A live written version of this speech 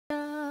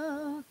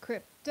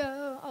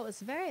crypto. Oh,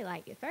 it's very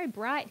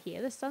bright here.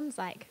 The sun's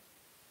like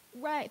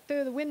right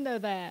through the window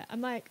there.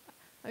 I'm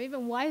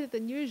even whiter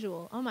than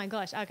usual. Oh my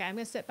gosh. Okay, I'm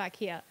gonna step back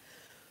here.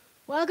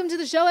 Welcome to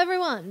the show,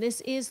 everyone.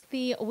 This is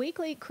the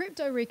weekly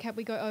crypto recap.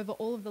 We go over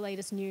all of the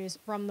latest news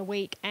from the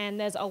week, and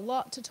there's a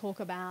lot to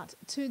talk about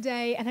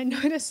today. And I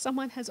noticed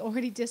someone has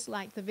already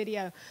disliked the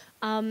video.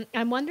 I'm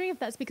wondering if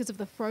that's because of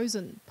the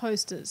Frozen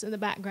posters in the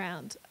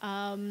background.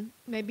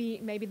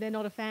 Maybe they're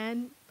not a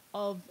fan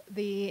of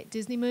the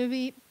Disney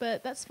movie,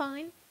 but that's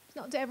fine. It's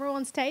not to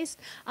everyone's taste.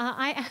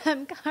 I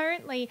am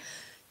currently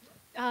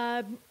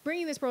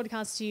bringing this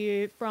broadcast to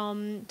you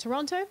from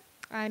Toronto.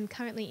 I'm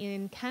currently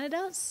in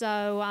Canada,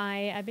 so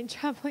I've been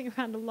traveling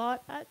around a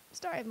lot.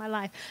 Story of my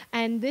life.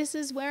 And this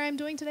is where I'm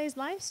doing today's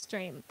live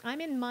stream. I'm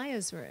in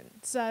Maya's room.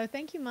 So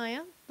thank you,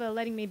 Maya, for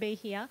letting me be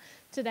here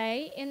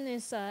today in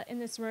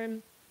this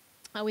room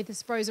with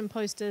this Frozen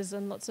posters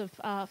and lots of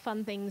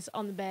fun things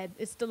on the bed.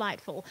 It's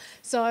delightful.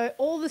 So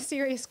all the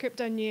serious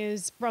crypto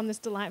news from this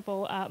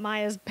delightful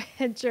Maya's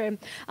bedroom.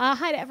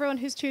 Hi to everyone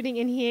who's tuning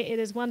in here. It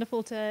is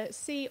wonderful to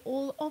see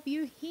all of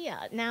you here.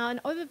 Now,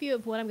 an overview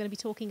of what I'm going to be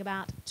talking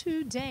about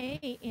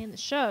today in the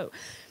show.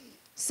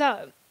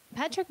 So,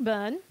 Patrick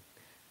Byrne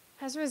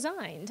has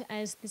resigned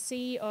as the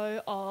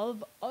CEO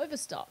of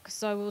Overstock.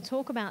 So we'll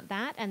talk about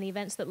that and the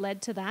events that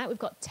led to that. We've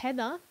got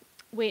Tether,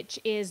 which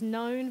is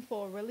known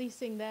for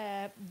releasing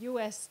their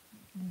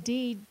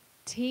USDT.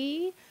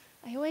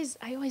 I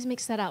always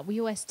mix that up,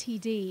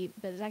 USTD,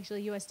 but it's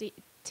actually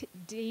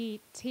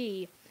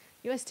USDT.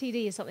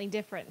 USTD is something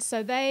different.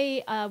 So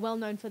they are well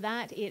known for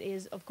that. It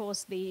is, of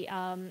course, the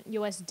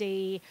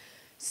USD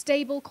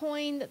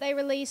stablecoin that they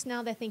released.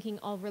 Now they're thinking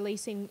of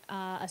releasing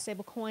a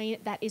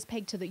stablecoin that is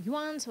pegged to the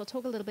Yuan. So we'll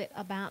talk a little bit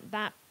about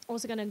that.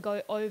 Also going to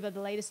go over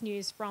the latest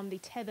news from the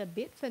Tether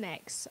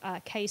Bitfinex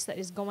case that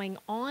is going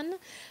on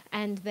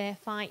and their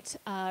fight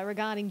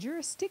regarding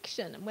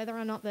jurisdiction and whether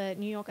or not the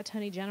New York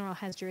Attorney General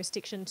has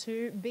jurisdiction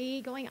to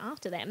be going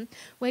after them.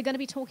 We're going to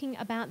be talking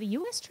about the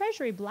US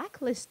Treasury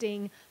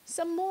blacklisting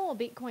some more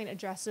Bitcoin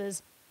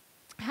addresses,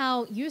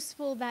 how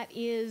useful that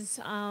is,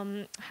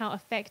 how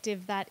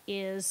effective that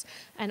is,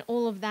 and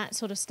all of that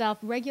sort of stuff.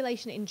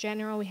 Regulation in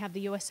general, we have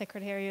the US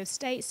Secretary of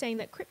State saying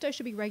that crypto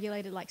should be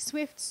regulated like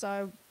SWIFT,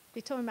 so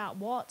we're talking about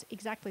what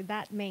exactly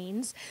that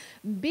means.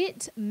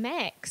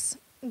 BitMEX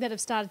that have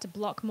started to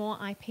block more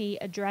IP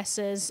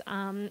addresses.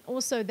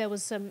 Also, there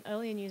was some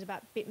earlier news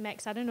about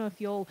BitMEX. I don't know if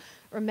you'll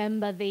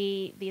remember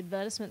the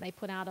advertisement they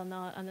put out on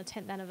the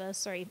 10th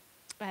anniversary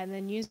and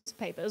the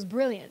newspaper. It was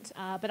brilliant,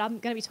 but I'm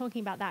going to be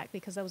talking about that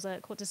because there was a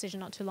court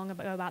decision not too long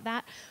ago about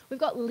that. We've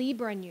got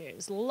Libra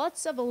news,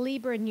 lots of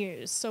Libra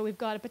news. So we've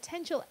got a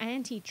potential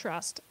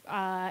antitrust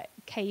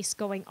case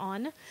going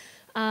on.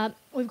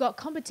 We've got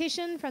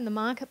competition from the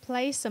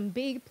marketplace, some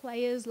big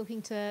players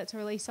looking to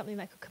release something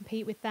that could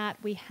compete with that.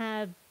 We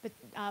have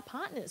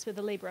partners with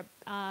the Libra.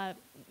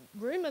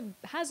 Rumor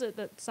has it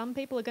that some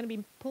people are going to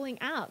be pulling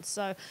out.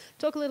 So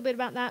talk a little bit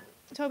about that.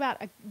 Talk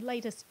about a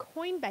latest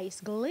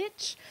Coinbase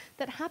glitch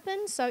that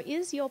happened. So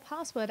is your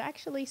password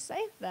actually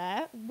safe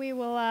there?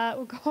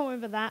 We'll go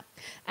over that.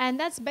 And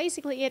that's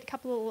basically it. A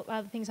couple of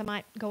other things I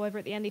might go over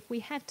at the end if we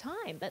have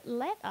time. But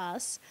let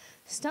us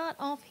start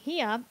off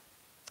here.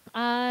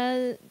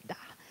 Hi,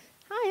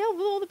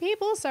 all the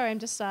people. Sorry, I'm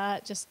just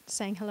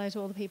saying hello to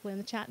all the people in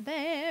the chat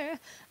there.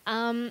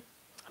 I'm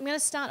going to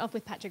start off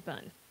with Patrick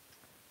Byrne.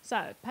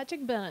 So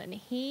Patrick Byrne,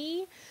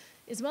 he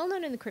is well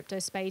known in the crypto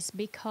space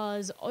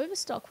because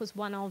Overstock was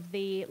one of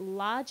the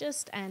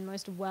largest and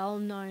most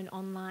well-known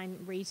online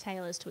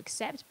retailers to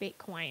accept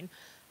Bitcoin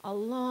a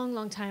long,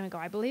 long time ago.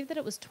 I believe that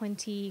it was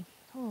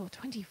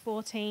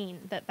 2014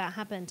 that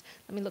happened.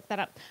 Let me look that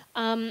up.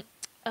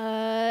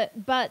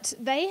 But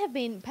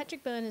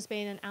Patrick Byrne has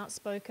been an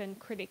outspoken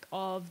critic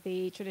of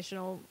the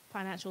traditional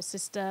financial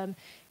system.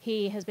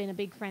 He has been a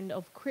big friend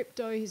of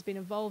crypto. He's been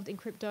involved in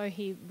crypto.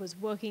 He was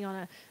working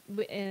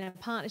in a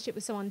partnership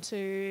with someone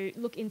to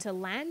look into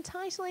land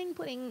titling,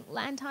 putting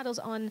land titles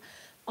on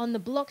the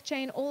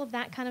blockchain, all of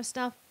that kind of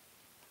stuff.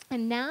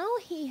 And now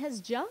he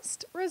has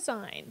just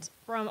resigned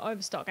from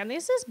Overstock. And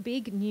this is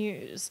big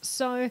news.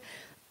 So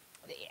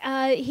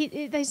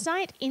they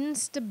cite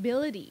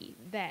instability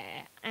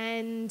there,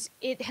 and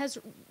it has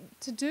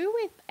to do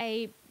with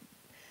a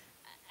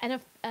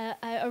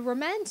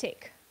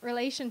romantic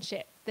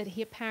relationship that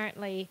he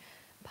apparently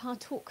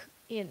partook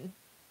in.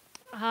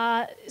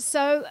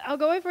 So I'll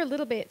go over a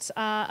little bit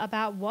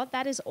about what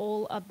that is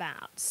all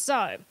about.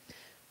 So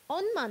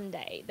on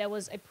Monday, there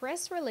was a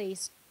press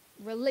release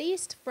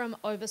released from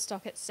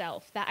Overstock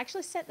itself that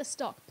actually set the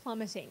stock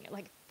plummeting at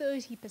like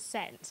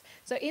 30%.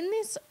 So in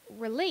this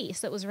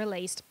release that was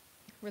released,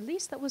 oh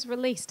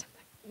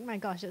my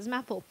gosh, it's a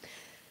mouthful.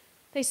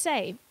 They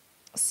say,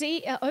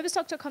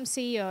 Overstock.com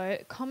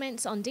CEO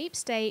comments on deep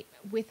state,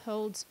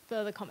 withholds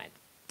further comment.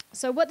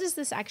 So what does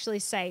this actually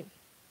say?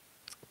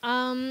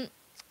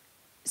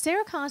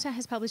 Sarah Carter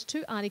has published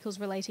 2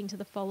 articles relating to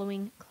the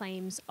following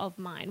claims of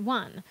mine.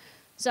 1,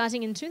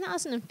 starting in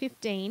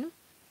 2015,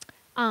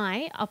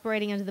 I,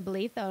 operating under the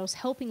belief that I was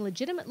helping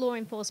legitimate law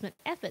enforcement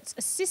efforts,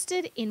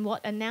 assisted in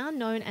what are now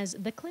known as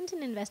the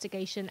Clinton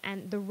investigation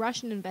and the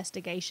Russian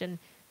investigation.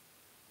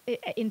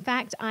 In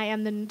fact, I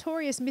am the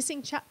notorious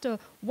missing chapter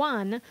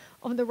 1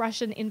 of the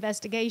Russian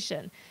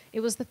investigation. It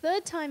was the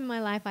third time in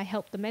my life I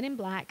helped the men in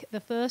black. The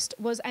first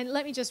was, and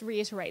let me just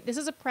reiterate, this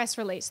is a press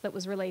release that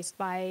was released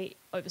by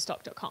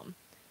Overstock.com.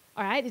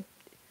 All right, it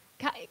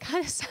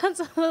kind of sounds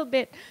a little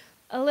bit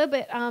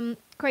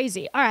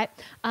crazy. All right.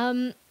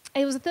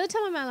 It was the third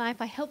time in my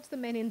life I helped the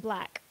men in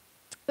black.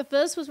 The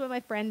first was when my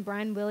friend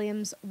Brian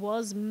Williams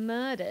was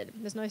murdered.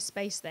 There's no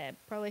space there.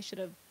 Probably should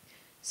have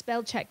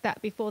spell checked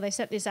that before they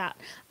set this out.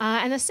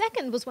 And the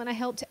second was when I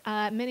helped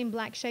men in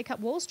black shake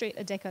up Wall Street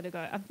a decade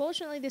ago.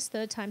 Unfortunately, this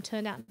third time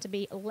turned out to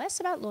be less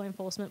about law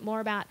enforcement, more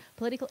about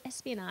political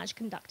espionage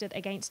conducted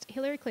against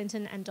Hillary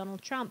Clinton and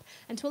Donald Trump,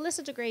 and to a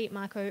lesser degree,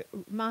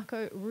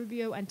 Marco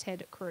Rubio and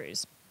Ted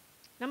Cruz.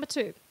 Number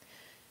 2.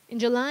 In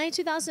July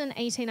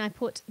 2018, I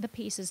put the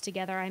pieces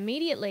together. I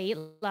immediately,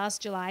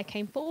 last July,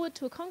 came forward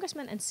to a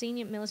congressman and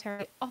senior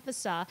military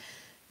officer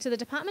to the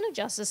Department of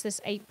Justice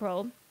this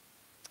April.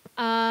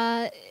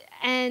 Then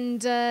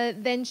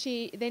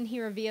he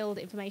revealed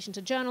information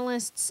to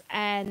journalists,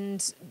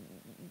 and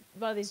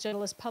one of these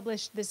journalists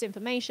published this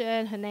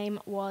information. Her name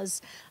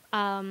was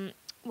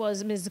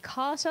Ms.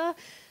 Carter.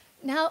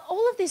 Now,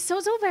 all of this, so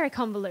it's all very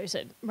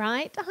convoluted,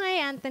 right? Hi,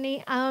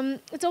 Anthony.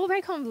 It's all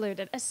very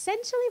convoluted.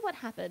 Essentially what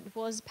happened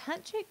was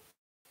Patrick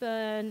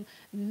Byrne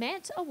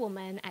met a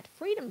woman at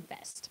Freedom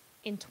Fest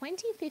in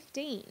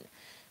 2015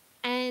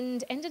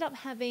 and ended up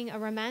having a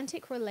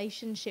romantic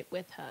relationship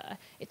with her.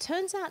 It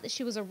turns out that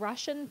she was a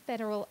Russian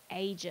federal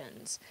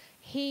agent.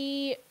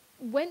 He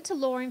went to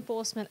law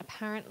enforcement,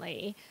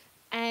 apparently,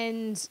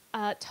 and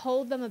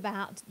told them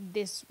about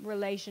this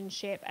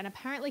relationship and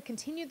apparently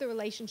continued the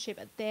relationship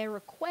at their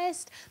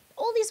request.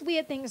 All these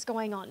weird things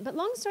going on. But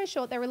long story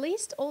short, they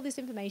released all this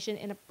information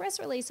in a press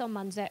release on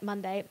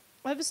Monday.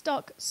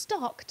 Overstock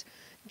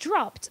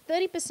dropped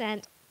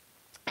 30%,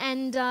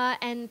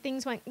 and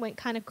things went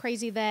kind of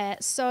crazy there.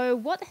 So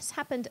what has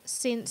happened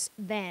since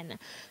then?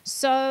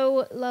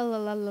 So,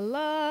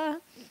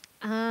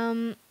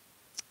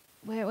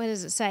 where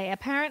does it say?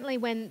 Apparently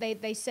when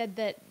they said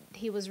that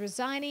he was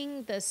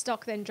resigning, the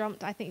stock then jumped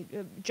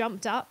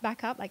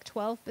back up like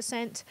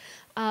 12%,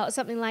 or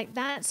something like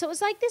that. So it was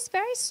like this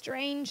very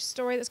strange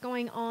story that's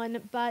going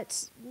on.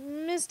 But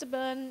Mr.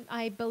 Byrne,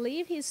 I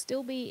believe he'll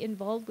still be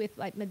involved with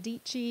like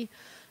Medici,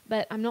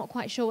 but I'm not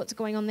quite sure what's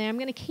going on there. I'm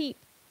going to keep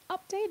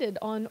updated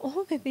on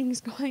all the things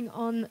going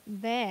on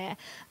there.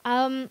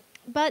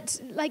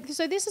 But like,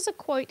 so this is a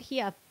quote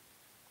here.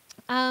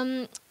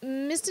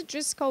 Mr.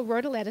 Driscoll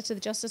wrote a letter to the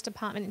Justice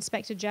Department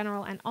Inspector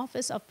General and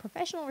Office of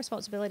Professional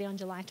Responsibility on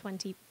July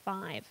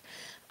 25,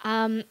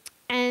 and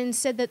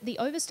said that the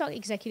Overstock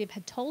executive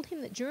had told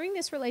him that during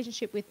this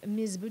relationship with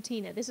Ms.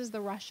 Butina, this is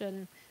the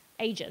Russian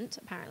agent,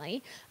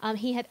 apparently,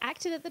 he had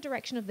acted at the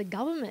direction of the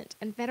government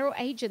and federal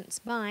agents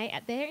by,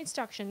 at their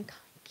instruction,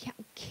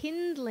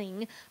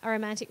 kindling a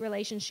romantic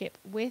relationship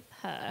with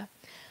her.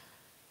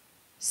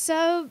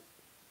 So,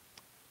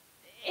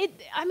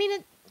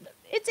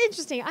 it's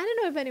interesting. I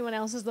don't know if anyone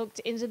else has looked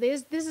into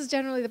this. This is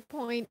generally the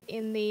point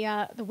in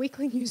the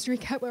weekly news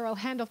recap where I'll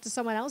hand off to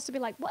someone else to be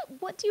like,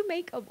 what do you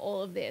make of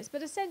all of this?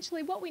 But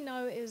essentially what we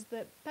know is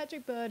that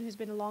Patrick Byrne, who's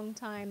been a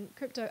long-time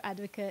crypto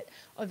advocate,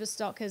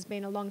 Overstock has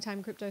been a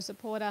long-time crypto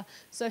supporter,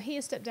 so he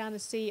has stepped down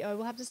as CEO.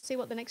 We'll have to see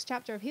what the next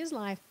chapter of his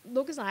life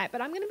looks like.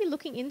 But I'm going to be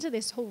looking into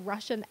this whole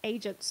Russian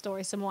agent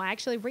story some more. I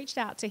actually reached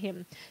out to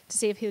him to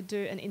see if he would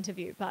do an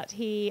interview, but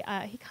he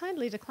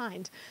kindly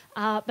declined.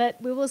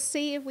 But we will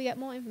see if we get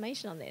more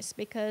information on this,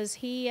 because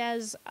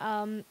he's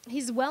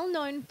well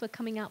known for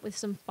coming up with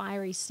some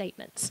fiery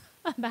statements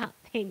about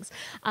things.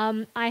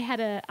 I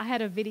had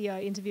a video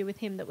interview with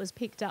him that was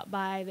picked up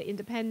by The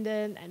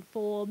Independent and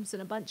Forbes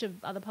and a bunch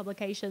of other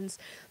publications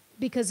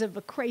because of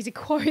a crazy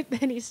quote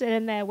that he said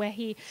in there where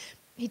he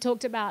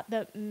talked about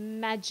the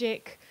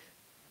magic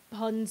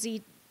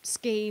Ponzi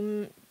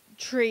scheme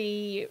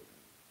tree.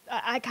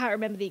 I can't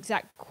remember the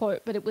exact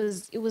quote, but it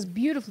was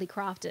beautifully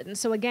crafted. And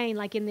so again,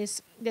 like in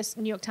this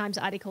New York Times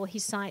article, he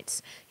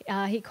cites,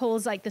 he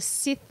calls like the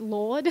Sith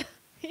Lord.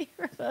 He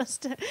refers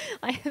to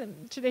like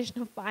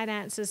traditional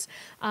finances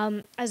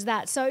as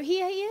that. So he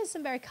has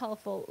some very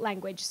colorful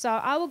language. So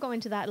I will go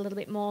into that a little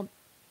bit more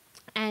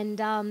and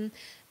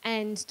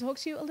talk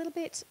to you a little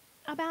bit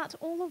about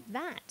all of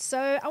that. So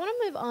I want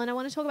to move on. I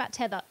want to talk about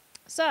Tether.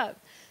 So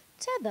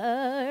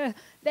Tether,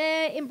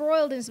 they're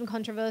embroiled in some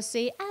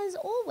controversy as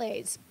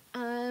always.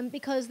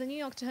 Because the New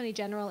York Attorney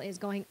General is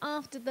going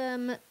after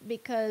them,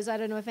 because I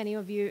don't know if any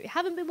of you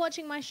haven't been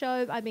watching my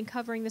show. I've been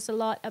covering this a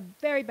lot. A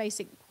very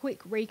basic,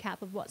 quick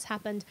recap of what's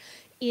happened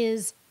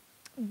is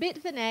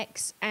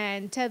Bitfinex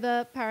and Tether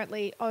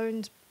apparently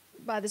owned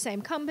by the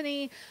same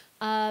company.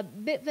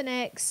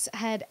 Bitfinex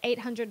had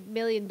 $800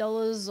 million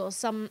or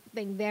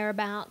something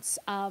thereabouts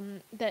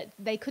that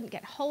they couldn't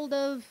get hold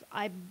of.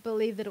 I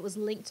believe that it was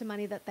linked to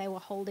money that they were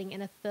holding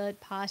in a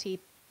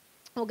third-party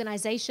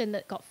organization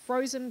that got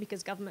frozen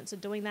because governments are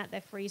doing that.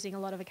 They're freezing a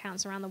lot of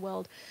accounts around the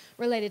world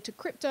related to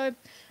crypto.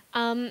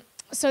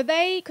 So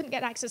they couldn't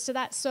get access to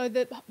that. So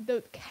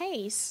the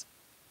case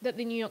that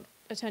the New York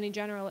Attorney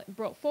General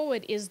brought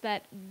forward is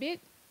that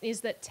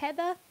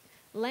Tether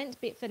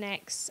lent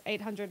Bitfinex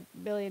 $800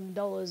 billion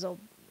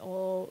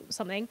or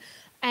something,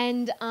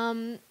 and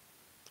lent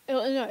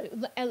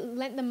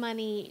the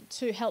money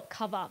to help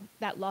cover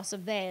that loss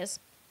of theirs.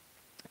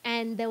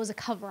 And there was a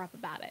cover-up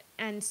about it.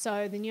 And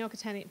so the New York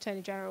Attorney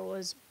General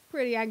was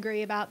pretty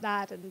angry about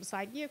that and was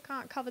like, you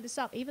can't cover this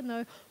up, even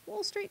though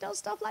Wall Street does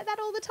stuff like that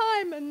all the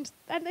time, and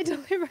they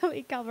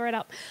deliberately cover it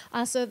up.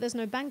 So there's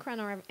no bank run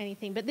or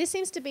anything. But this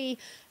seems to be,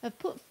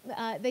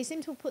 they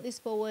seem to have put this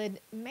forward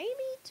maybe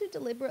to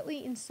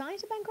deliberately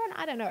incite a bank run.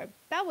 I don't know.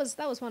 That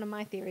was one of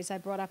my theories I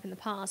brought up in the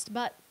past.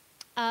 But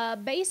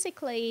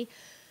basically,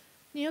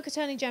 New York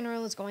Attorney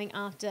General is going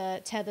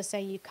after Tether,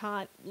 saying you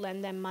can't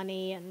lend them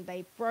money, and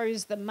they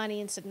froze the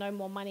money and said no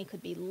more money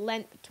could be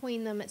lent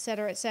between them,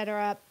 etc.,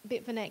 etc.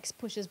 Bitfinex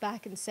pushes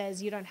back and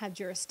says you don't have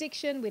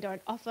jurisdiction, we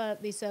don't offer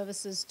these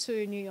services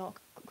to New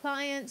York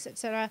clients,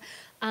 etc.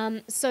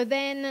 So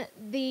then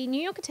the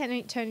New York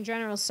Attorney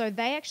General, so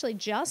they actually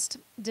just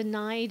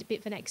denied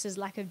Bitfinex's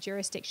lack of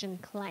jurisdiction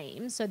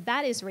claim. So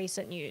that is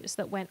recent news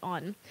that went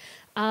on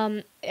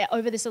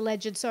over this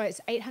alleged, so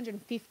it's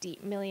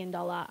 $850 million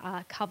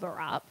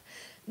cover-up.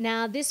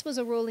 Now, this was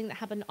a ruling that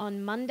happened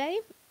on Monday.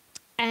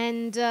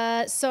 And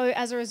so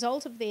as a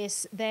result of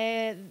this,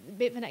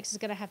 Bitfinex is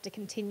going to have to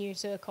continue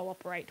to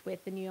cooperate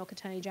with the New York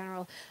Attorney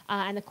General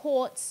and the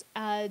courts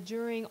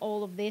during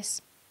all of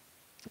this.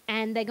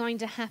 And they're going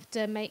to have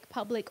to make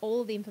public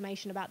all of the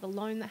information about the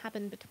loan that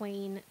happened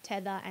between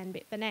Tether and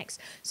Bitfinex.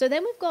 So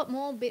then we've got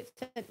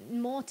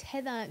more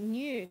Tether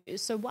news.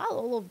 So while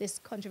all of this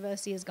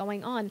controversy is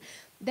going on,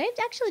 they've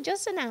actually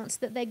just announced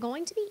that they're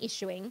going to be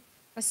issuing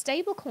a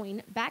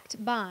stablecoin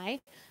backed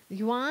by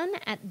Yuan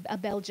at a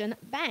Belgian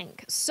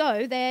bank.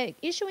 So they're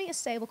issuing a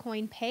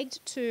stablecoin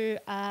pegged to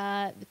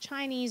the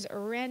Chinese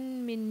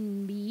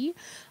renminbi.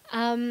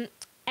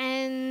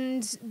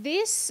 And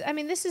this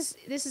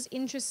is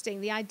interesting.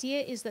 The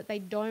idea is that they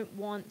don't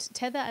want,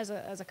 Tether as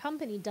a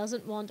company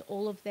doesn't want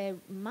all of their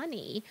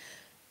money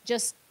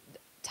just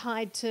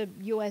tied to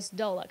US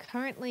dollar.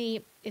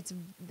 Currently, it's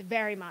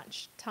very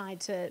much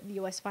tied to the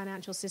US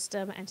financial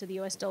system and to the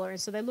US dollar.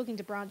 And so they're looking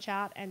to branch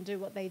out and do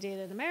what they did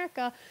in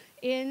America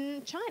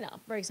in China,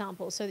 for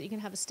example, so that you can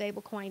have a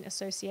stable coin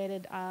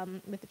associated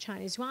with the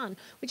Chinese Yuan,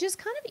 which is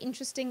kind of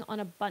interesting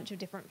on a bunch of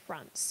different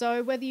fronts.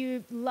 So whether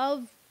you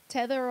love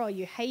Tether or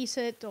you hate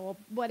it or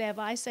whatever,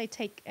 I say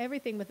take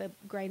everything with a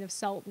grain of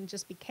salt and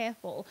just be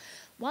careful.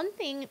 One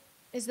thing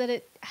is that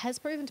it has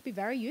proven to be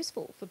very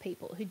useful for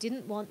people who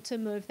didn't want to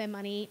move their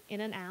money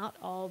in and out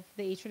of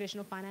the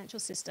traditional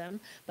financial system,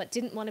 but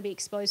didn't want to be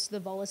exposed to the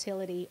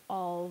volatility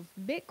of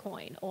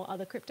Bitcoin or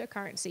other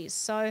cryptocurrencies.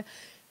 So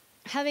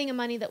having a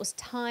money that was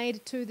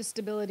tied to the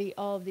stability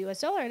of the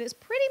US dollar, and it's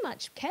pretty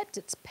much kept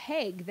its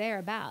peg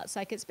thereabouts.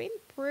 Like, it's been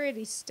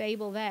pretty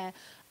stable there.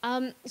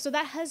 So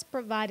that has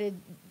provided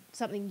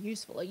something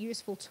useful, a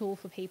useful tool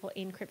for people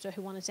in crypto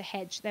who wanted to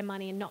hedge their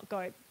money and not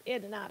go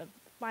in and out of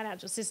the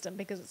financial system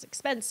because it's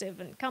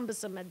expensive and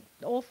cumbersome and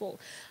awful.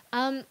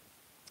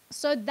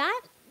 So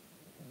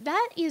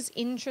that is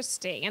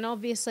interesting, and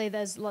obviously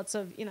there's lots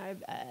of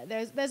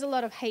there's a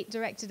lot of hate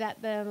directed at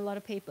them, a lot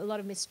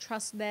of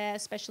mistrust there,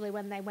 especially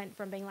when they went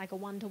from being like a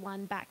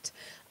one-to-one backed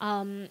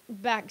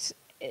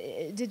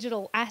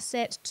digital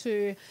asset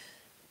to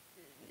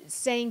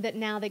saying that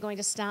now they're going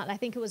to start. I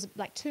think it was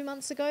like 2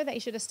 months ago they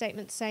issued a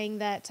statement saying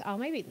that, or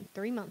maybe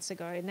 3 months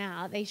ago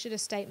now, they issued a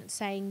statement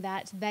saying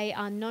that they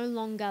are no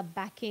longer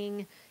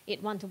backing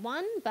it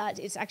one-to-one, but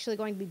it's actually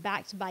going to be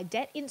backed by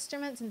debt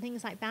instruments and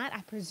things like that.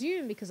 I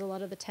presume because a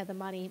lot of the Tether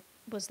money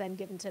was then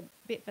given to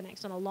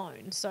Bitfinex on a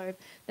loan. So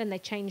then they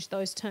changed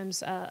those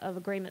terms of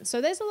agreement.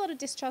 So there's a lot of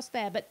distrust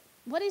there. But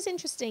what is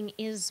interesting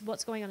is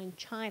what's going on in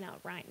China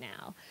right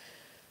now.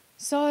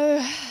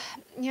 So,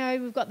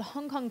 we've got the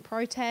Hong Kong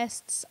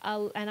protests,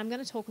 and I'm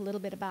going to talk a little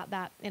bit about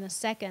that in a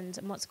second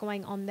and what's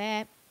going on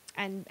there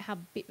and how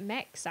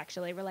BitMEX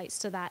actually relates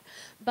to that.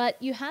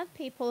 But you have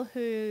people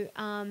who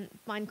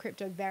find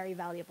crypto very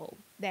valuable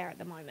there at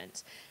the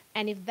moment.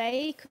 And if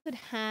they could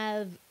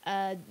have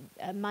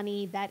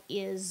money that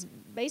is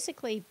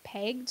basically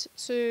pegged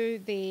to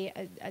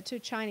to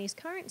Chinese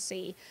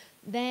currency,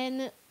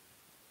 then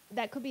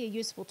that could be a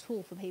useful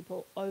tool for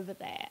people over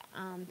there,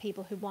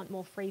 people who want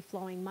more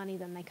free-flowing money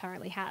than they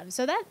currently have.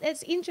 So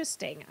it's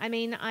interesting. I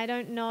mean, I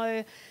don't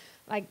know,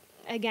 like,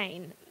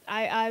 again,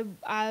 I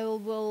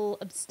will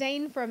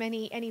abstain from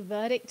any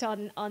verdict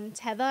on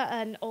Tether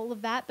and all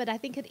of that, but I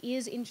think it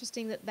is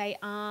interesting that they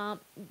are,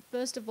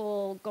 first of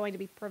all, going to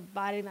be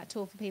providing that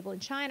tool for people in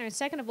China, and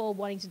second of all,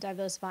 wanting to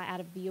diversify out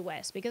of the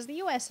US, because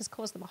the US has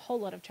caused them a whole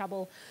lot of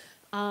trouble.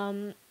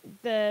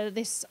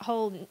 This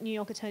whole New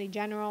York Attorney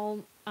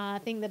General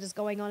thing that is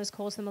going on has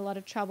caused them a lot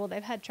of trouble.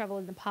 They've had trouble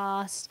in the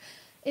past.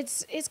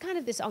 It's kind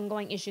of this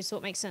ongoing issue, so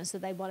it makes sense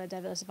that they want to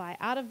diversify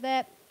out of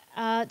that.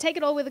 Take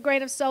it all with a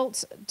grain of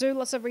salt. Do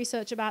lots of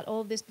research about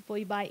all of this before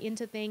you buy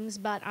into things,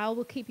 but I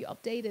will keep you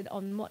updated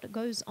on what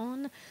goes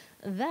on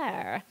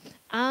there.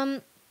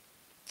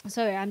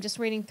 So I'm just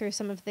reading through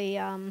some of the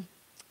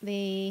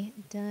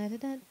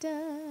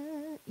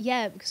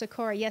yeah,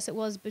 Sakura. Yes, it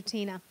was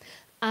Bettina.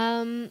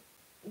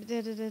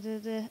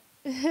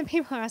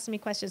 People are asking me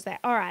questions there.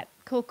 All right,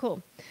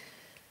 cool.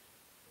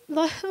 A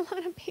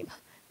lot of people.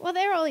 Well,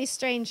 there are all these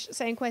strange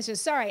same questions.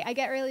 Sorry, I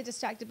get really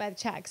distracted by the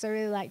chat because I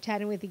really like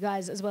chatting with you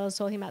guys as well as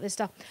talking about this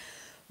stuff.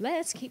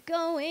 Let's keep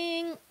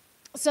going.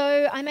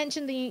 So I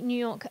mentioned the New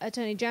York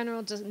Attorney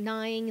General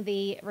denying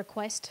the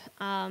request,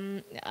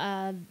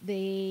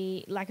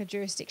 the lack of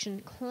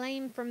jurisdiction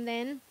claim from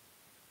then.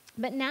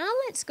 But now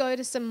let's go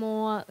to some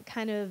more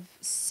kind of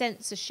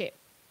censorship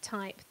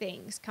type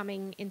things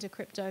coming into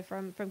crypto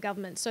from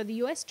government. So the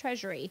US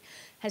Treasury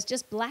has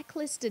just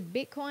blacklisted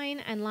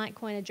Bitcoin and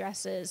Litecoin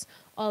addresses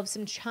of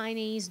some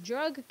Chinese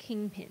drug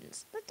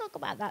kingpins. Let's talk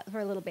about that for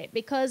a little bit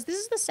because this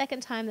is the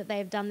second time that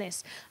they've done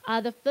this.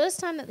 The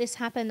first time that this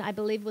happened, I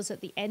believe, was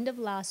at the end of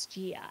last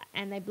year,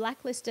 and they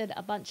blacklisted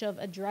a bunch of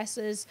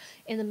addresses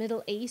in the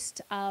Middle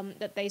East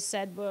that they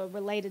said were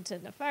related to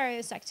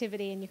nefarious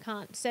activity, and you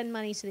can't send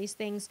money to these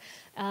things,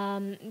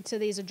 to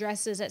these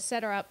addresses,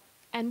 etc.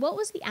 And what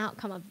was the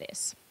outcome of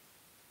this?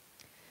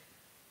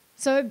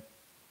 So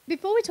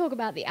before we talk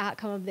about the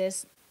outcome of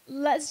this,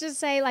 let's just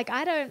say, like,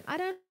 I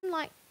don't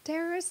like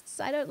terrorists.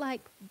 I don't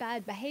like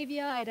bad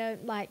behavior. I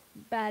don't like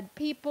bad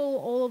people,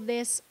 all of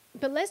this.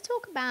 But let's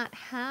talk about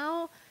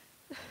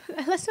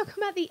let's talk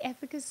about the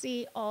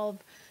efficacy of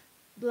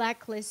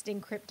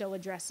blacklisting crypto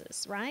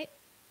addresses, right?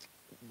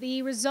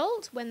 The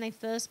result when they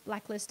first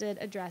blacklisted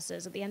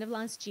addresses at the end of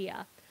last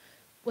year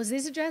was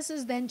these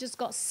addresses then just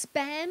got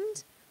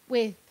spammed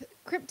with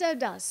crypto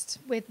dust,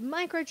 with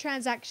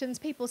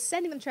microtransactions, people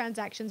sending them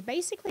transactions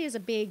basically as a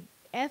big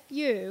F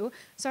you.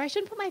 So I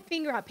shouldn't put my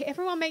finger up.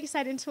 Everyone makes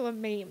that into a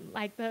meme,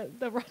 like the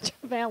Roger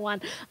Ver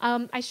one.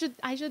 I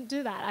shouldn't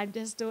do that. I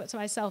just do it to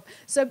myself.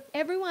 So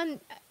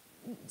everyone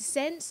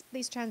sends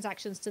these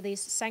transactions to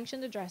these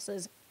sanctioned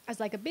addresses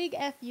as like a big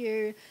F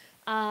you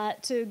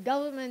to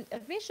government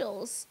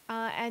officials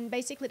and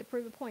basically to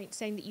prove a point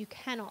saying that you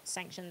cannot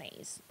sanction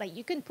these. Like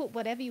you can put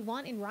whatever you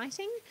want in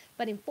writing,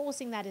 but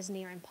enforcing that is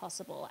near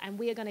impossible. And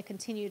we are going to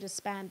continue to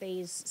spam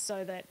these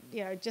so that,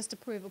 you know, just to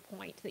prove a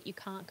point that you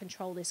can't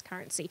control this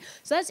currency.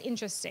 So that's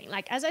interesting.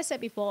 Like, as I said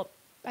before,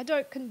 I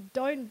don't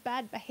condone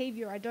bad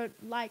behavior. I don't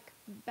like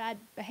bad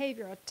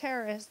behavior or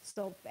terrorists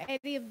or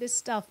any of this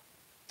stuff.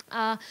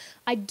 I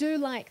do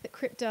like that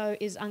crypto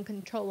is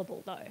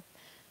uncontrollable though,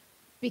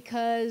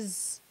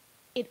 because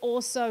it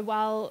also,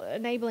 while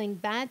enabling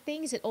bad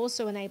things, it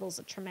also enables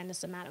a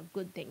tremendous amount of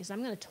good things.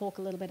 I'm going to talk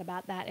a little bit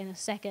about that in a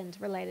second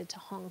related to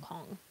Hong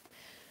Kong.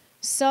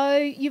 So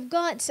you've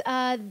got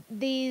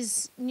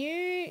these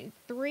new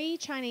 3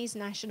 Chinese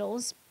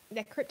nationals,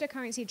 their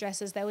cryptocurrency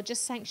addresses, they were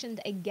just sanctioned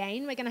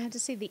again. We're going to have to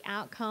see the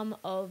outcome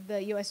of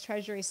the US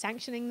Treasury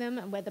sanctioning them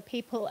and whether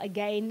people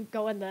again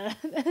go on the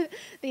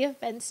the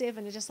offensive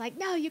and are just like,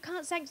 no, you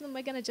can't sanction them.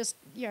 We're going to just,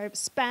 you know,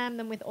 spam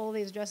them with all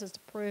these addresses to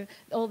prove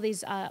all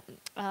these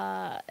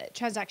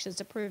transactions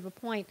to prove a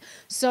point.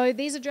 So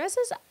these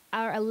addresses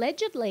are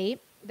allegedly,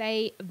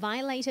 they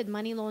violated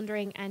money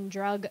laundering and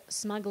drug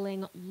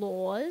smuggling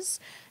laws.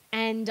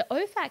 And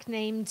OFAC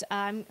named,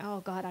 oh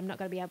God, I'm not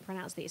going to be able to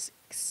pronounce this,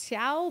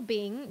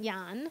 Xiaobing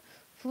Yan,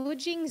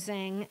 Fujing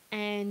Zheng,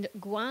 and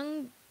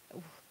Guangua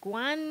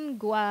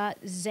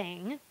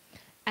Zheng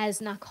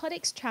as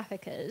narcotics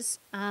traffickers.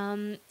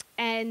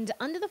 And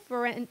under the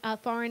Foreign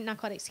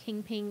Narcotics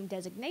Kingpin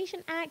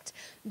Designation Act,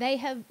 they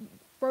have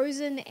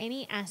frozen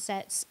any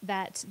assets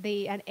that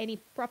and any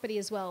property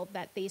as well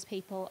that these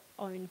people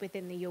owned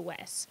within the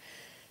US.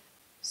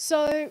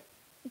 So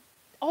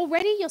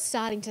already you're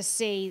starting to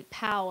see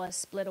power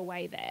split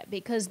away there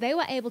because they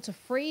were able to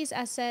freeze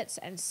assets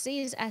and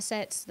seize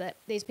assets that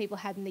these people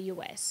had in the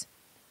US.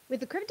 With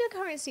the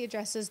cryptocurrency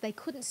addresses, they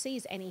couldn't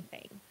seize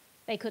anything.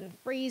 They couldn't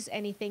freeze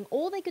anything.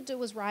 All they could do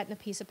was write on a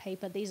piece of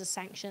paper, these are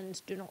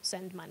sanctioned, do not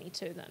send money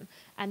to them.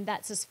 And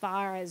that's as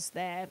far as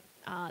their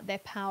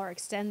power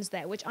extends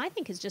there, which I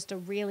think is just a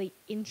really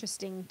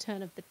interesting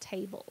turn of the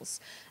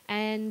tables.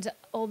 And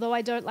although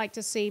I don't like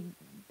to see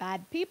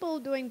bad people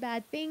doing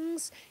bad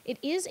things, it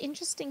is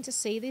interesting to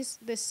see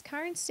this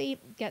currency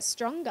get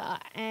stronger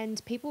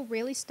and people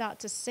really start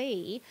to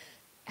see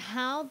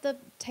how the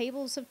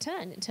tables have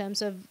turned in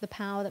terms of the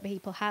power that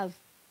people have.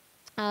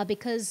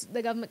 Because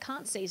the government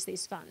can't seize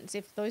these funds.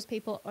 If those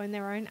people own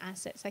their own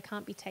assets, they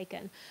can't be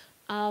taken.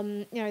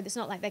 You know, it's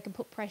not like they can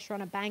put pressure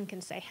on a bank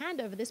and say,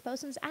 hand over this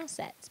person's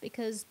assets,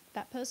 because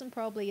that person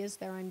probably is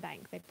their own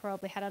bank. They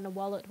probably had on a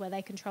wallet where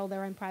they control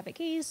their own private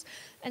keys,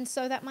 and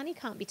so that money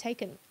can't be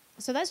taken.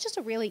 So that's just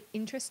a really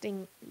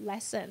interesting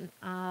lesson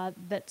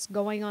that's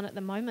going on at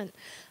the moment.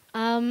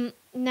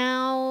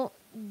 Now,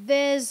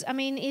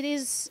 it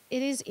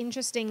is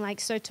interesting. Like,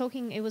 so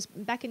talking, it was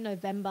back in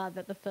November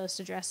that the first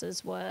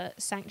addresses were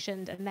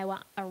sanctioned, and they were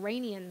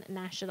Iranian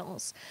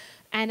nationals.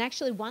 And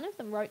actually, one of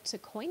them wrote to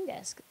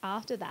CoinDesk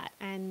after that,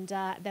 and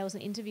there was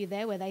an interview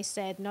there where they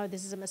said, "No,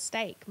 this is a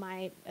mistake.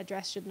 My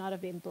address should not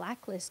have been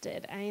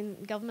blacklisted."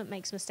 And government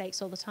makes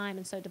mistakes all the time,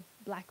 and so to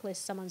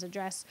blacklist someone's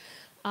address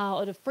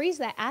or to freeze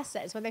their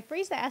assets, when they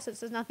freeze their assets,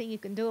 there's nothing you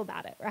can do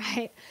about it,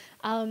 right?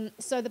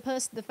 So the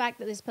fact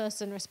that this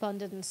person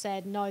responded and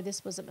said, "No,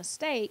 this was a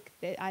mistake.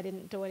 That I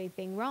didn't do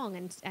anything wrong,"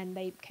 and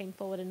they came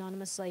forward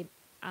anonymously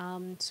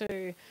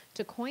to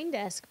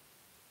CoinDesk.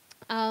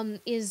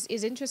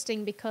 Is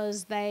interesting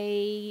because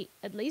they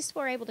at least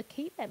were able to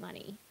keep their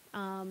money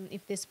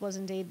if this was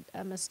indeed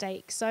a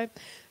mistake. So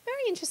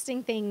very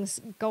interesting things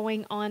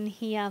going on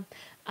here.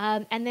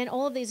 And then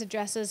all of these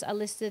addresses are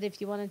listed. If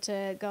you wanted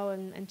to go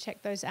and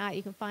check those out,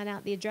 you can find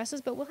out the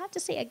addresses, but we'll have to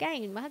see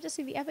again. We'll have to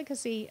see the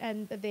efficacy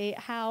and the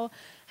how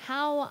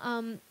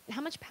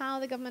much power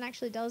the government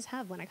actually does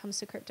have when it comes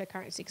to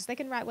cryptocurrency, because they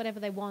can write whatever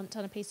they want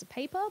on a piece of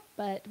paper,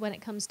 but when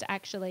it comes to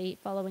actually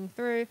following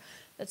through,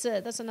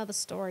 that's another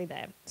story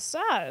there.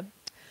 So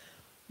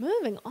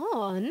moving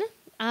on,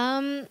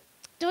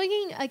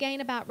 talking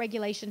again about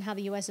regulation, how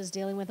the US is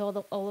dealing with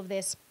all of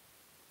this.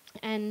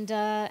 And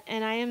I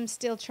am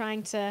still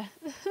trying to.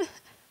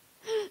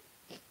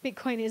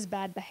 Bitcoin is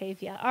bad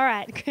behavior. All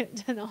right,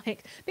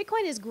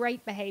 Bitcoin is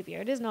great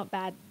behavior. It is not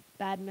bad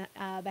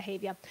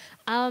behavior.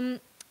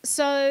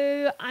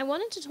 So I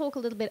wanted to talk a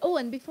little bit. Oh,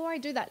 and before I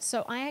do that,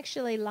 so I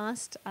actually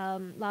last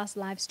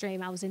live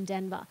stream I was in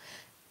Denver,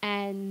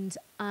 and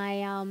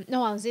I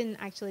was in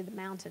actually the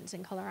mountains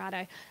in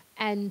Colorado,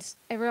 and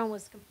everyone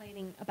was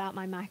complaining about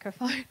my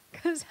microphone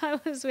because I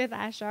was with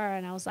Asher,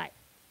 and I was like,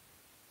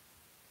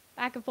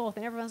 back and forth,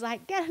 and everyone's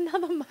like, get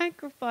another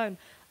microphone.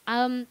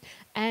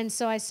 And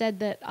so I said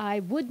that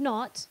I would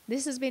not.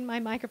 This has been my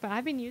microphone.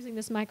 I've been using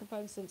this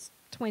microphone since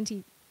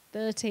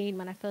 2013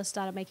 when I first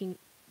started making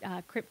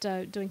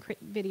doing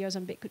videos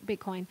on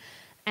Bitcoin.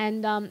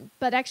 And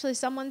but actually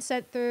someone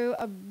sent through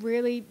a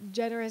really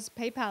generous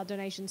PayPal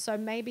donation, so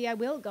maybe I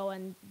will go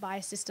and buy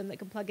a system that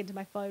can plug into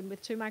my phone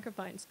with 2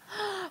 microphones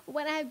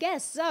when I have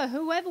guests. So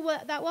whoever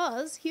that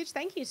was, huge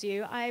thank you to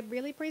you. I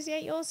really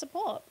appreciate your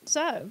support.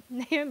 So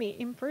Naomi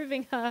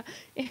improving her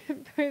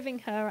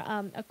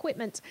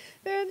equipment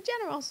through the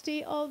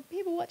generosity of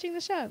people watching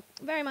the show.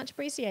 Very much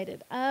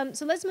appreciated.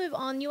 So let's move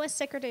on. US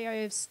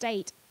Secretary of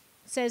State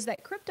says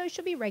that crypto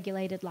should be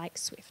regulated like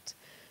SWIFT.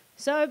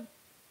 So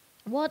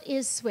what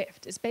is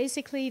SWIFT? It's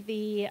basically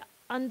the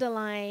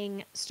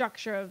underlying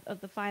structure of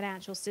the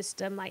financial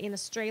system. Like in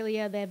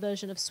Australia, their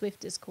version of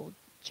SWIFT is called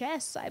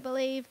Chess, I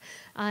believe.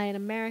 In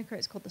America,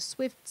 it's called the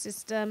SWIFT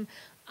system.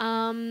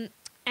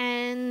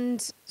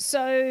 And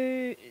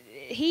so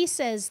he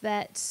says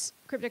that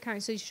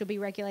cryptocurrencies should be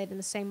regulated in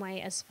the same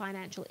way as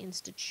financial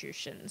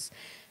institutions.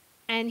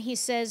 And he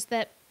says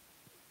that,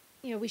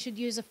 we should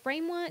use a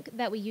framework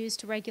that we use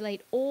to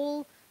regulate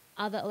all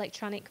other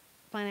electronic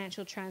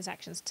financial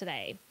transactions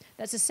today.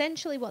 That's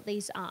essentially what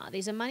these are.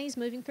 These are monies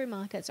moving through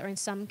markets, or in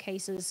some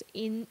cases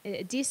in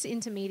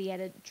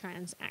disintermediated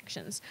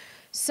transactions.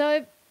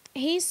 So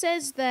he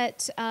says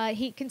that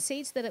he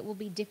concedes that it will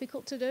be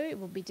difficult to do. It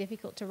will be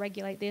difficult to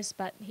regulate this,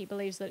 but he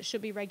believes that it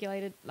should be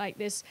regulated like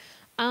this.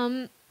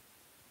 Now,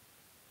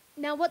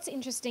 what's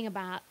interesting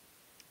about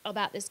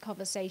this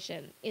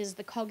conversation is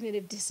the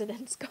cognitive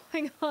dissonance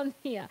going on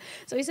here.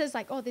 So he says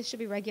this should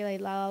be regulated,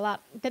 la, la, la.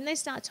 Then they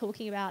start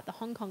talking about the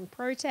Hong Kong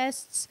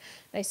protests.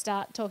 They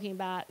start talking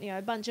about,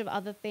 a bunch of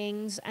other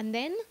things. And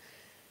then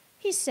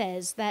he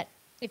says that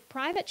if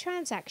private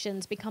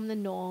transactions become the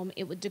norm,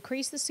 it would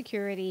decrease the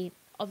security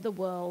of the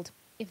world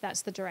if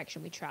that's the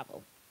direction we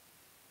travel.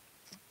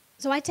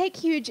 So I take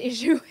huge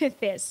issue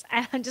with this,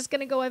 and I'm just going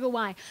to go over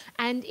why.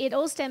 And it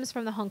all stems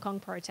from the Hong Kong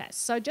protests.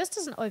 So just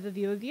as an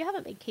overview, if you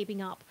haven't been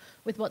keeping up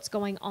with what's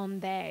going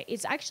on there,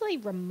 it's actually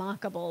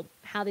remarkable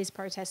how these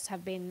protests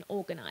have been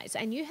organized.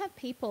 And you have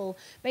people,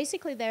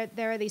 basically there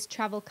are these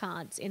travel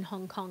cards in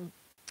Hong Kong,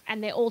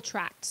 and they're all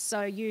tracked.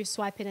 So you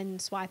swipe in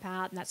and swipe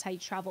out, and that's how you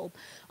travel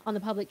on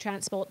the public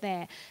transport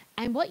there.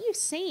 And what you've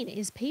seen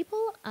is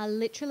people are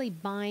literally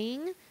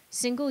buying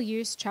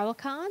single-use travel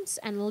cards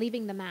and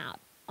leaving them out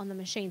on the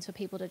machines for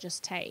people to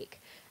just take.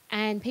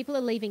 And people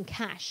are leaving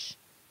cash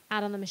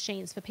out on the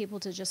machines for people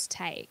to just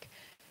take,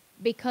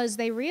 because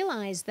they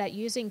realize that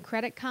using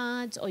credit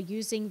cards or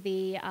using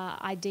the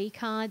ID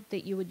card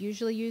that you would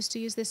usually use to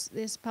use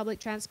this public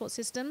transport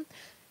system,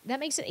 that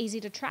makes it easy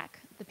to track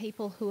the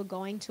people who are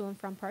going to and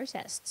from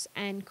protests,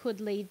 and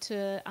could lead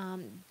to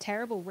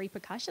terrible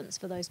repercussions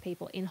for those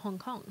people in Hong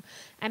Kong.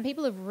 And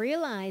people have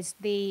realized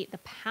the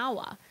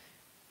power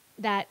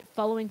that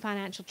following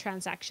financial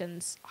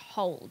transactions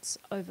holds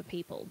over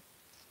people.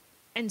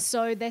 And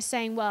so they're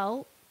saying,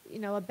 well,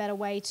 a better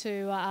way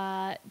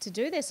to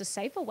do this, a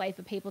safer way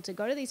for people to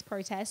go to these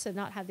protests and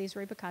not have these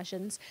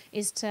repercussions,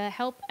 is to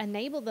help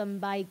enable them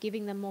by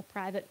giving them more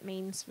private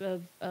means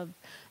of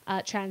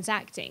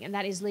transacting, and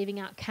that is leaving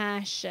out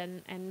cash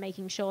and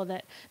making sure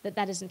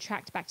that isn't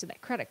tracked back to their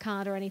credit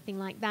card or anything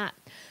like that.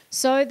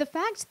 So the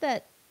fact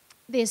that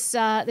this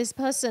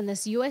person,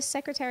 this U.S.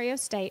 Secretary of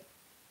State,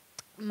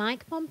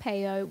 Mike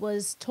Pompeo,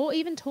 was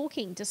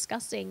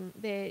discussing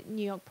the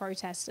New York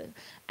protests,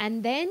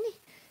 and then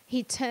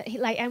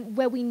and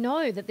where we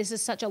know that this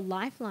is such a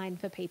lifeline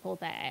for people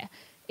there.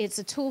 It's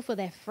a tool for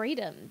their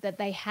freedom, that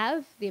they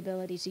have the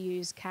ability to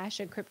use cash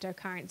and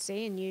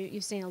cryptocurrency, and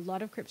you've seen a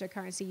lot of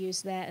cryptocurrency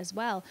use there as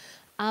well.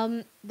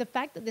 The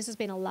fact that this has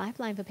been a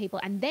lifeline for people,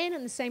 and then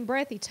in the same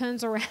breath he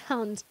turns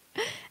around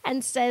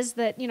and says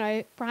that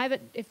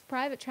if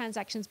private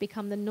transactions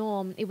become the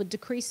norm, it would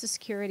decrease the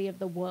security of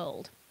the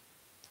world.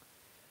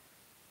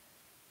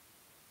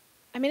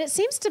 I mean, it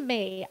seems to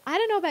me, I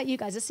don't know about you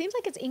guys, it seems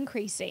like it's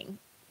increasing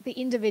the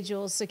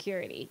individual's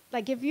security.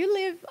 Like, if you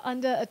live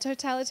under a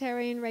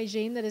totalitarian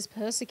regime that is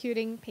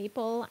persecuting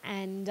people,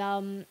 and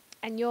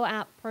you're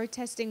out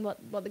protesting what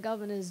the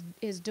government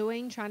is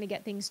doing, trying to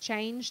get things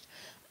changed,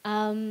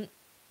 having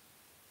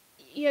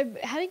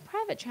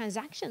private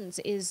transactions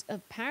is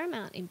of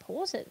paramount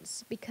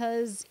importance,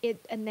 because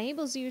it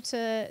enables you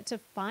to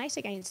fight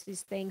against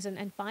these things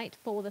and fight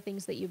for the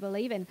things that you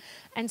believe in.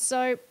 And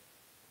so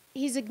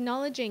he's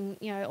acknowledging,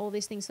 all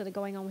these things that are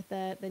going on with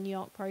the New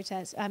York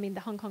protests, the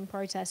Hong Kong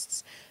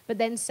protests, but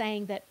then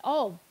saying that,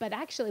 but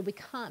actually we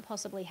can't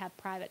possibly have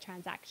private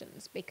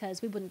transactions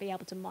because we wouldn't be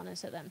able to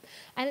monitor them.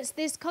 And it's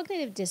this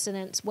cognitive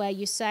dissonance where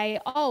you say,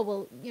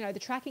 the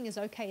tracking is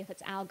okay if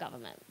it's our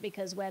government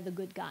because we're the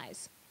good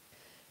guys.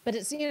 But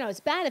it's,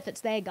 it's bad if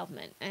it's their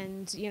government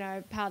and,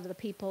 part of the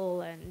people,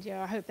 and,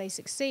 I hope they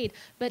succeed.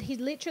 But he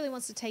literally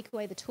wants to take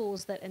away the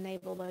tools that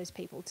enable those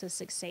people to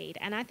succeed.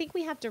 And I think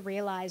we have to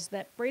realize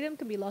that freedom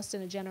can be lost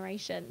in a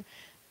generation.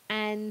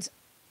 And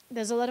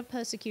there's a lot of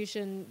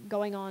persecution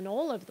going on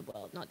all over the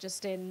world, not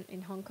just in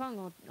Hong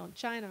Kong or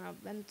China or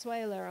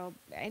Venezuela or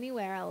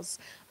anywhere else.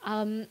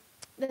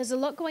 There's a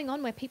lot going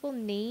on where people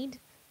need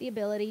the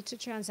ability to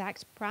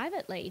transact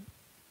privately.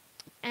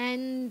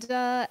 And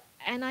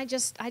I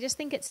just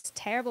think it's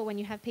terrible when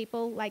you have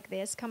people like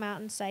this come out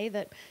and say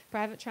that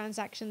private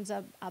transactions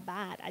are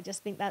bad. I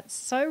just think that's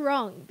so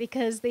wrong,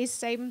 because these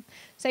same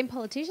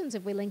politicians,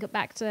 if we link it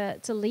back to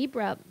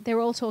Libra, they're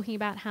all talking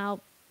about how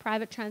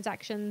private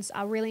transactions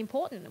are really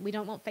important. We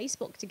don't want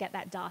Facebook to get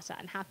that data,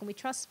 and how can we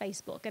trust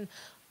Facebook? And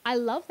I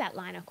love that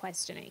line of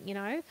questioning,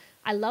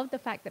 I love the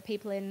fact that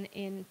people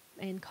in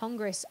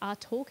Congress are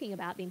talking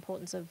about the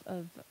importance of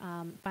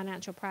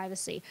financial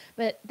privacy.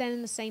 But then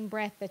in the same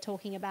breath, they're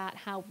talking about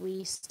how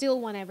we still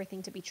want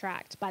everything to be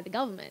tracked by the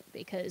government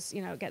because,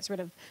 it gets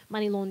rid of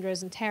money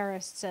launderers and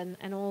terrorists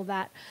and all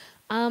that.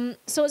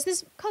 So it's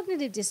this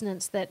cognitive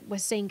dissonance that we're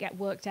seeing get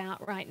worked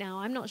out right now.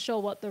 I'm not sure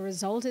what the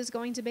result is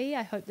going to be.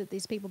 I hope that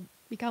these people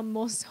become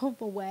more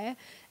self-aware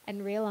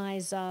and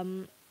realize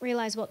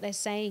what they're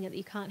saying, that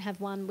you can't have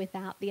one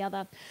without the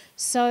other.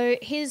 So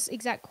his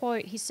exact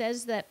quote, he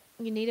says that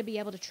you need to be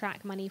able to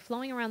track money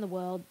flowing around the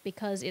world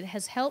because it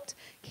has helped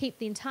keep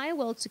the entire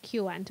world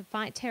secure and to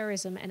fight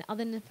terrorism and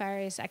other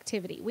nefarious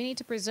activity. We need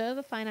to preserve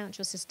a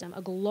financial system,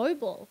 a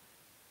global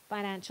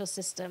financial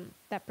system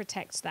that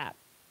protects that.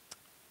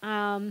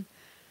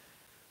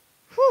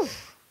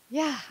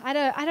 Yeah, I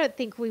don't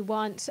think we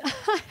want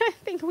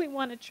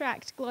a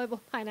tracked global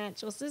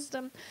financial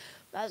system.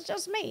 That's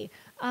just me.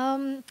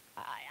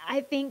 I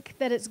think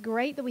that it's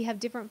great that we have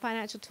different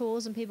financial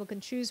tools and people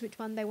can choose which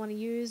one they want to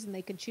use, and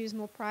they can choose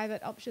more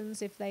private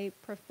options if they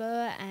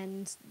prefer.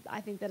 And I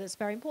think that it's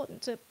very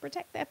important to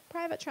protect their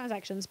private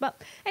transactions.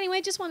 But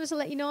anyway, just wanted to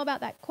let you know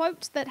about that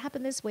quote that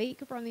happened this week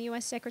from the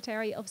U.S.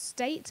 Secretary of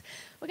State.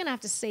 We're going to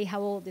have to see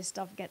how all this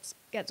stuff gets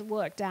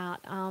worked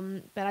out.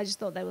 But I just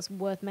thought that was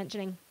worth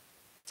mentioning.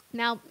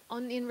 Now,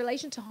 in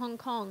relation to Hong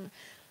Kong,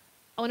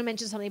 I want to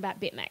mention something about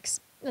BitMEX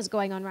that's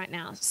going on right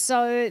now.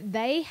 So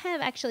they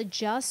have actually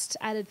just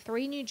added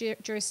 3 new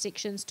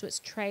jurisdictions to its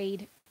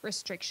trade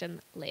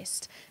restriction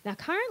list. Now,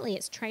 currently,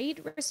 its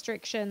trade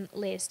restriction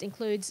list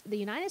includes the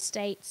United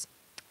States,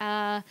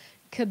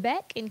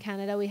 Quebec in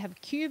Canada. We have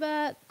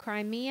Cuba,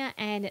 Crimea,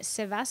 and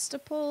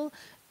Sevastopol,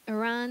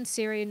 Iran,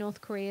 Syria,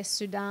 North Korea,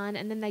 Sudan.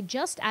 And then they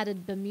just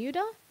added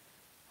Bermuda,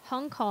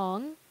 Hong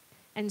Kong,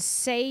 and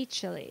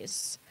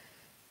Seychelles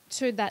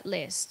to that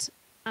list.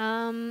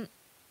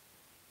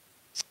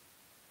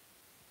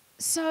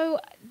 So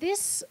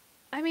this,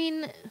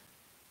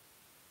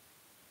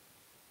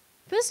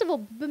 first of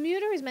all,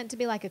 Bermuda is meant to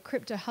be like a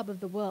crypto hub of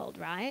the world,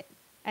 right?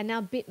 And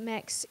now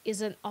BitMEX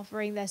isn't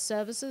offering their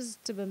services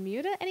to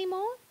Bermuda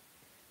anymore.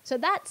 So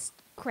that's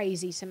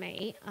crazy to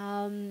me.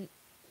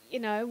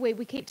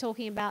 We keep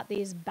talking about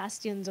these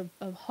bastions of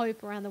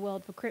hope around the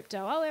world for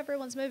crypto. Oh,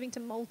 everyone's moving to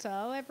Malta.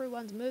 Oh,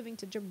 everyone's moving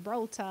to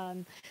Gibraltar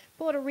and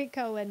Puerto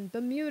Rico, and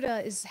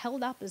Bermuda is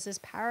held up as this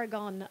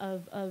paragon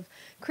of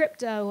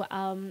crypto.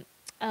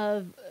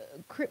 of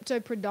crypto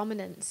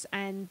predominance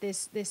and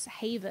this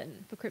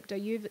haven for crypto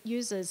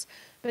users.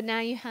 But now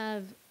you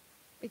have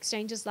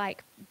exchanges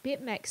like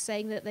BitMEX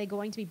saying that they're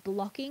going to be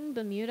blocking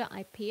Bermuda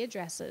IP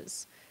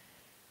addresses,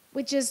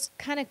 which is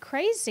kind of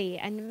crazy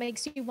and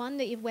makes you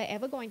wonder if we're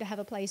ever going to have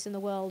a place in the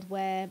world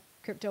where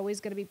crypto is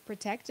going to be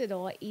protected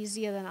or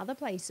easier than other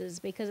places,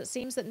 because it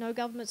seems that no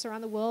governments around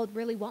the world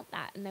really want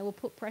that, and they will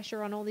put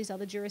pressure on all these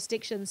other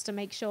jurisdictions to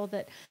make sure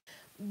that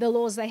the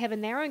laws they have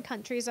in their own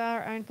countries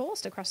are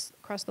enforced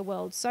across the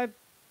world. So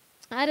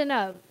I don't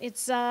know.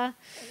 It's oh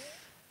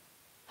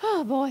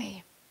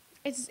boy,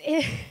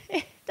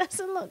 it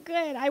doesn't look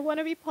good. I want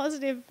to be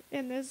positive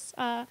in this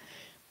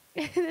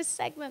in this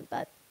segment,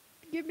 but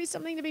give me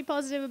something to be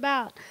positive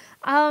about.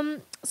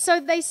 So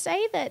they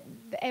say that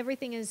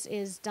everything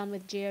is done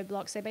with geo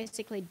blocks. They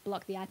basically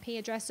block the IP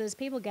addresses.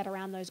 People get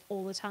around those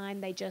all the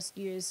time. They just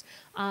use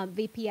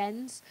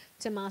VPNs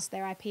to mask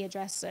their IP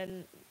address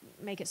and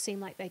make it seem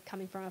like they're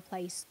coming from a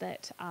place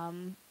that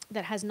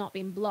that has not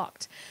been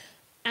blocked.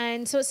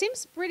 And so it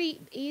seems pretty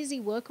easy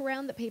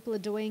workaround that people are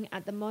doing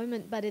at the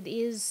moment, but it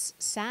is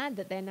sad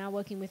that they're now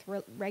working with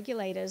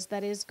regulators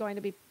that is going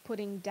to be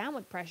putting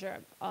downward pressure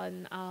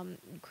on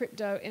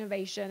crypto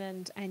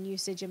innovation and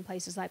usage in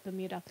places like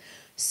Bermuda.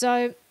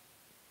 So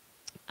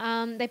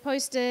they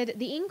posted,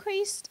 the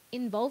increased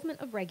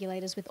involvement of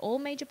regulators with all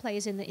major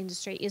players in the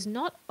industry is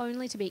not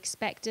only to be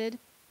expected,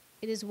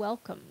 it is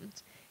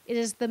welcomed. It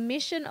is the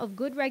mission of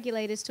good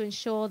regulators to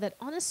ensure that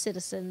honest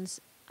citizens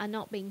are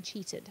not being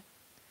cheated.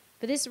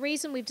 For this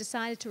reason, we've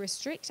decided to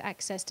restrict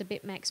access to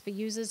BitMEX for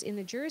users in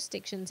the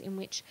jurisdictions in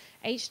which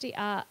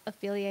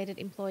HDR-affiliated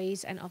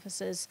employees and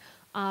officers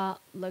are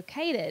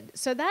located.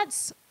 So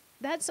that's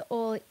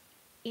all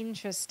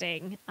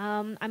interesting.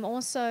 I'm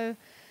also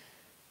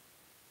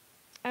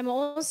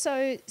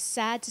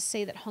sad to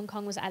see that Hong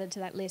Kong was added to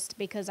that list,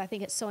 because I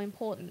think it's so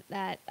important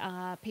that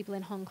people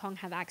in Hong Kong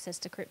have access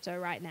to crypto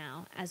right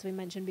now. As we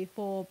mentioned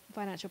before,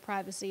 financial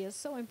privacy is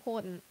so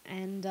important,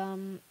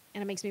 and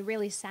it makes me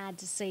really sad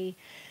to see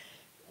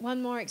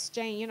one more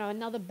exchange,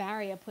 another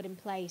barrier put in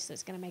place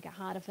that's going to make it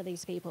harder for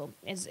these people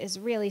is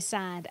really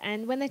sad.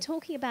 And when they're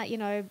talking about,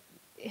 the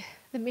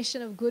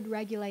mission of good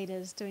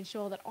regulators to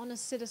ensure that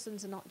honest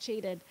citizens are not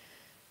cheated,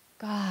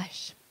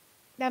 gosh,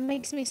 that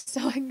makes me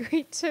so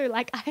angry too.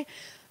 Like I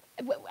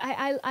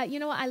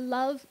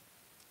love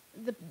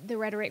the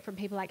rhetoric from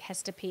people like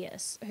Hester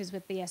Pierce, who's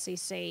with the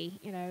SEC,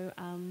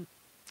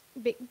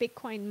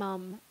 Bitcoin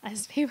mum,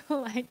 as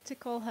people like to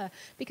call her,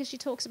 because she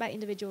talks about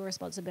individual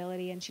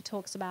responsibility, and she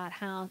talks about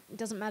how it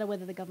doesn't matter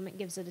whether the government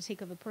gives it a tick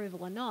of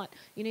approval or not.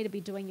 You need to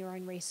be doing your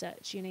own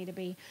research. You need to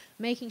be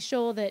making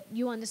sure that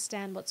you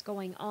understand what's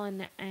going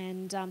on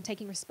and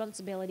taking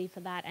responsibility for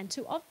that. And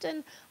too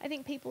often, I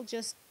think people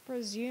just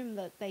presume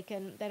that they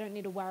don't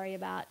need to worry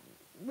about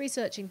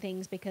researching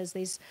things because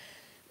these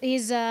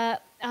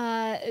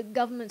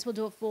governments will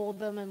do it for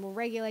them and will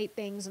regulate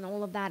things and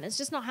all of that. It's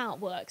just not how it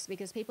works,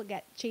 because people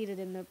get cheated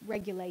in the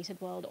regulated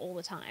world all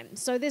the time.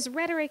 So there's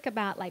rhetoric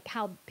about like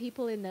how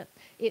people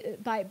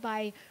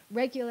by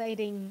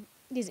regulating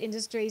these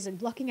industries and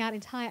blocking out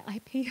entire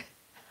IP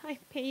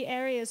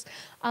areas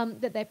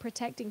that they're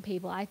protecting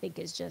people, I think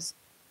is just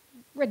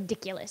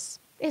ridiculous.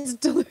 It's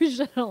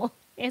delusional.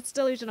 It's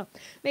delusional.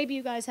 Maybe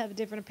you guys have a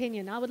different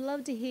opinion. I would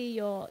love to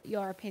hear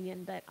your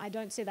opinion, but I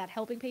don't see that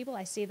helping people.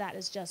 I see that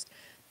as just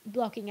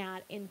blocking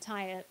out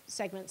entire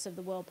segments of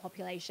the world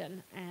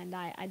population, and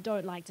I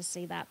don't like to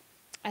see that,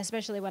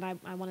 especially when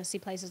I want to see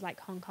places like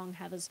Hong Kong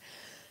have as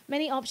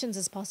many options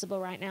as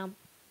possible right now.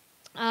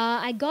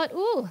 I got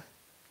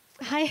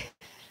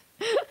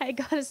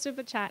a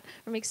super chat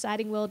from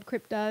Exciting World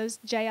Cryptos.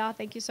 JR,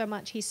 thank you so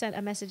much. He sent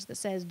a message that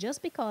says,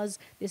 just because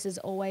this is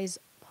always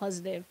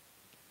positive.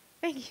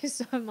 Thank you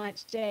so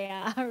much,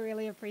 JR. I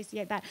really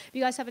appreciate that. If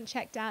you guys haven't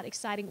checked out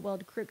Exciting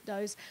World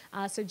Cryptos,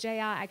 so JR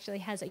actually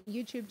has a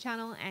YouTube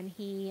channel, and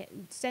he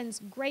sends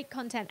great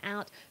content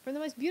out from the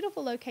most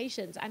beautiful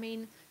locations. I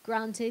mean,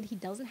 granted, he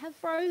doesn't have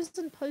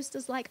frozen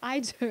posters like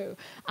I do,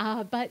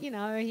 but,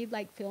 he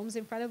like films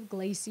in front of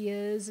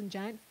glaciers and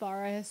giant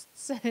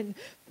forests and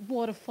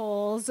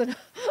waterfalls and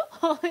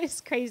all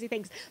these crazy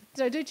things.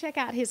 So do check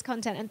out his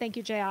content, and thank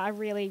you, JR. I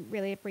really,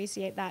 really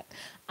appreciate that.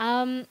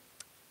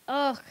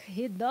 Oh,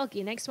 here,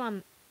 doggy. Next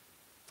one.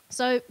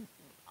 So,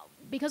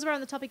 because we're on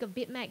the topic of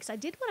BitMEX, I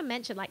did want to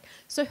mention,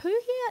 so who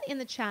here in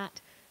the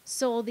chat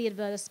saw the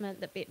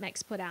advertisement that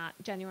BitMEX put out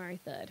January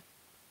 3rd?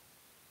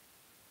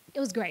 It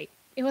was great.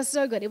 It was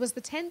so good. It was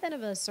the 10th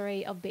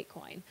anniversary of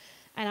Bitcoin.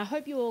 And I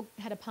hope you all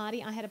had a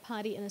party. I had a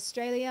party in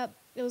Australia.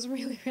 It was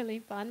really, really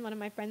fun. One of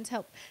my friends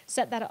helped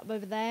set that up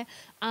over there.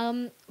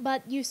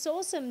 But you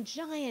saw some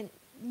giant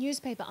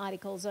newspaper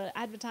articles or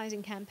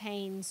advertising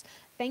campaigns,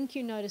 thank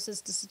you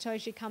notices to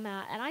Satoshi come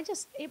out, and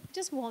it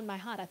just warmed my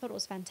heart. I thought it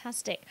was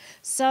fantastic.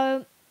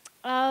 So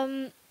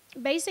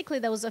basically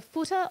there was a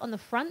footer on the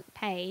front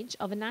page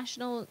of a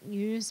national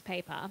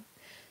newspaper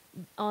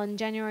on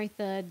January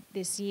 3rd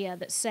this year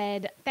that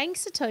said,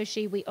 "Thanks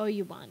Satoshi, we owe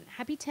you one.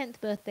 Happy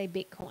 10th birthday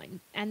Bitcoin."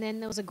 And then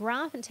there was a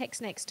graph and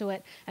text next to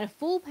it and a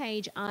full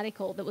page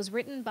article that was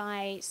written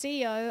by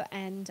CEO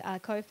and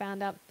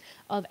co-founder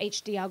of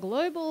HDR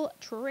Global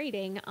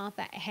Trading,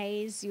 Arthur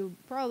Hayes. You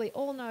probably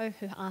all know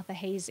who Arthur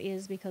Hayes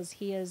is because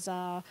he is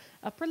a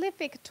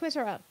prolific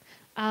Twitterer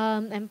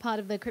and part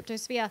of the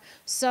cryptosphere.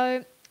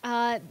 So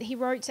he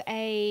wrote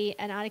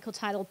an article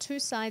titled "Two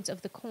Sides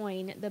of the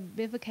Coin: The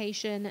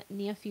Bifurcation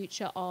Near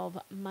Future of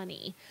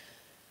Money."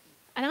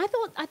 And I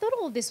thought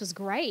all of this was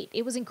great.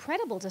 It was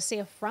incredible to see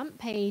a front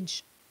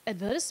page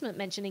advertisement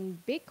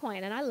mentioning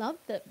Bitcoin. And I love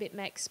that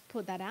BitMEX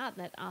put that out,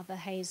 that Arthur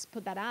Hayes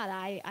put that out.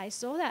 I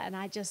saw that and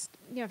I just,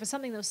 for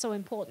something that was so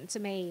important to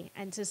me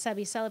and to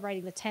be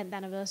celebrating the 10th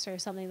anniversary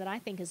of something that I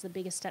think is the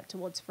biggest step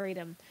towards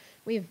freedom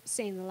we've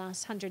seen in the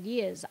last 100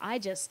 years,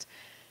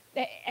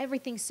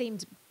 everything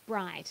seemed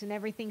bright and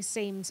everything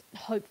seemed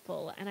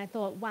hopeful. And I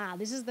thought, wow,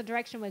 this is the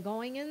direction we're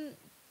going in.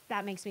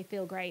 That makes me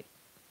feel great.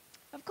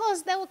 Of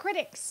course, there were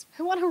critics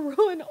who want to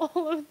ruin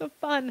all of the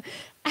fun.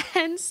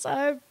 And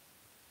so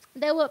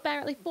there were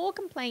apparently 4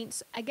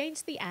 complaints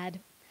against the ad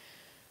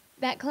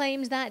that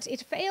claimed that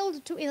it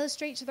failed to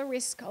illustrate the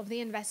risk of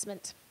the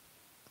investment.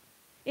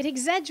 It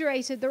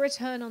exaggerated the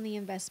return on the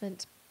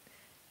investment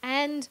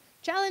and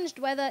challenged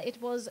whether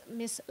it was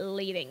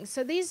misleading.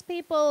 So these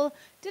people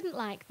didn't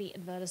like the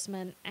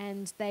advertisement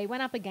and they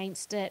went up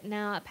against it.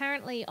 Now,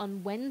 apparently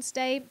on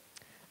Wednesday,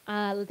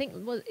 I think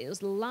it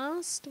was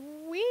last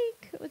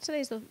week.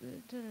 Today's so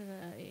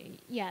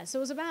it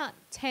was about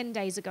 10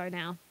 days ago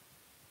now.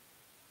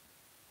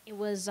 It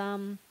was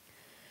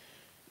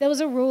there was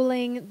a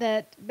ruling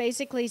that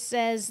basically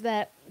says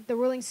that the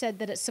ruling said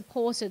that it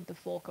supported the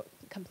 4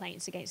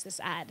 complaints against this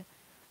ad.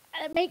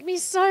 It made me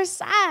so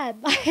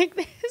sad. Like,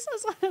 this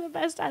is one of the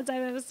best ads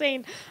I've ever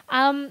seen.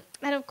 And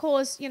of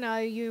course, so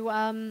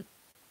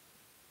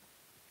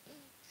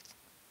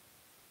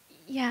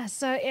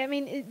I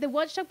mean, the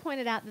watchdog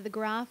pointed out that the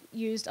graph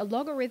used a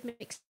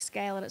logarithmic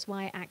scale on its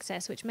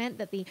y-axis, which meant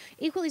that the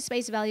equally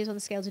spaced values on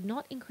the scale did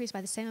not increase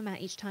by the same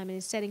amount each time and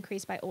instead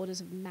increased by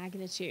orders of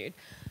magnitude.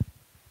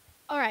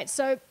 All right,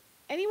 so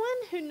anyone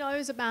who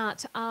knows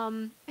about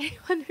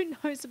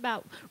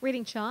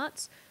reading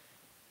charts,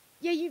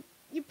 you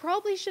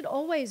probably should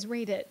always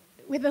read it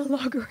with a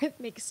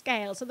logarithmic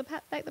scale. So the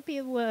fact that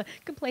people were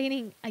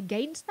complaining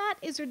against that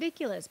is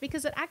ridiculous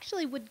because it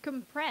actually would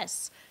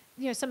compress,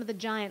 some of the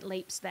giant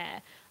leaps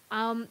there.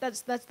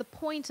 That's the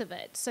point of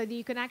it, so that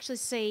you can actually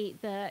see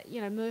the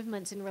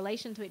movements in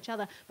relation to each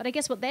other. But I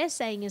guess what they're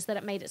saying is that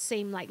it made it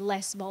seem like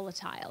less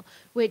volatile,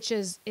 which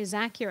is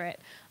accurate.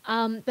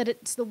 But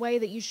it's the way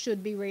that you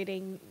should be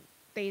reading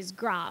these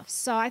graphs.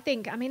 So I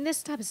think,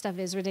 this type of stuff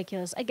is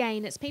ridiculous.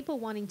 Again, it's people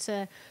wanting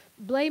to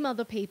blame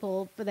other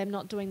people for them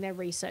not doing their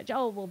research.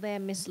 Oh, well, they're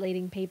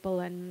misleading people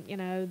and,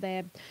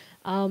 they're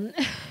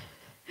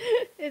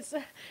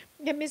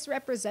they're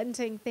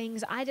misrepresenting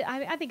things. I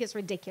think it's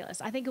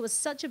ridiculous. I think it was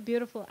such a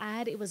beautiful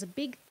ad. It was a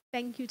big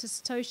thank you to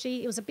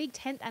Satoshi. It was a big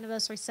 10th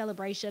anniversary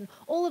celebration.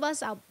 All of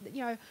us, our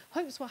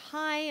hopes were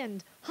high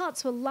and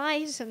hearts were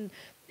light, and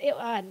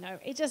I don't know.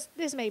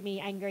 This made me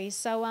angry.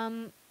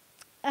 So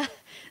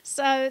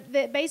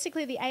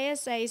basically the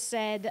ASA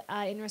said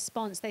in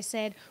response, they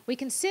said, "We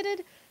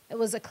considered it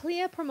was a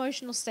clear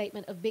promotional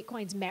statement of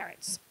Bitcoin's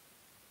merits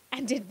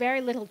and did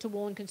very little to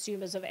warn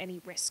consumers of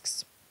any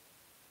risks."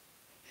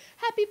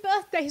 Happy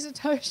birthday,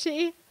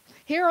 Satoshi.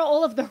 Here are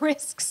all of the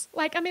risks.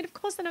 Of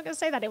course they're not going to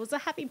say that. It was a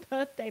happy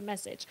birthday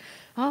message.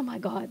 Oh, my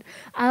God.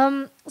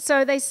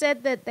 So they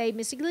said that they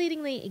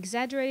misleadingly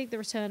exaggerated the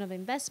return of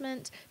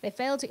investment. They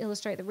failed to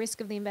illustrate the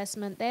risk of the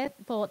investment.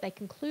 Therefore, they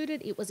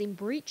concluded it was in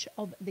breach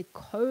of the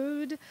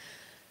code.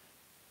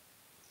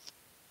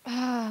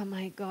 Oh,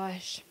 my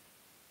gosh.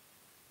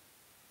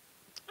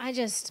 I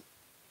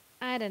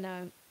don't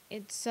know.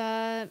 It's...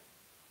 so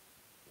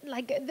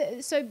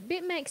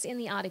BitMEX in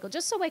the article,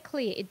 just so we're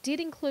clear, it did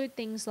include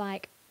things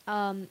like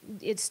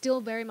it's still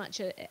very much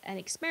an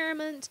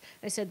experiment.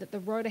 They said that the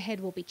road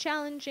ahead will be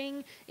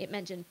challenging. It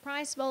mentioned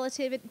price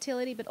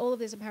volatility, but all of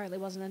this apparently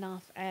wasn't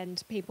enough,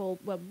 and people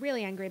were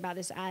really angry about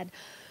this ad.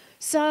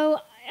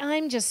 So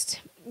I just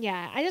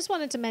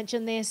wanted to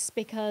mention this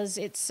because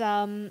it's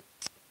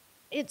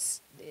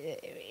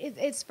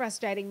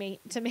frustrating me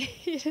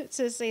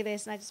to see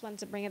this, and I just wanted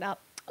to bring it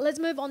up. Let's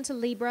move on to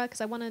Libra because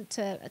I wanted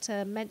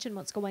to mention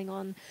what's going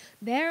on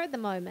there at the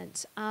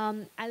moment.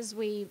 As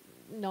we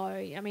know,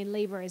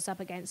 Libra is up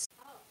against...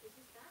 Oh, is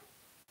this back?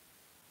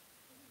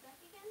 Is this back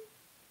again?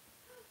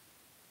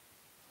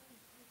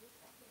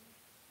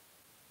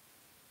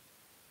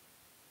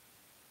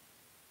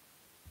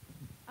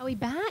 Are we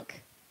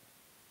back?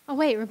 Oh,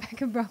 wait,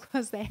 Rebecca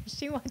Brockwell's there. Is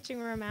she watching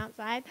from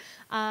outside?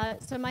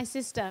 So my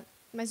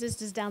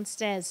sister's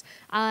downstairs.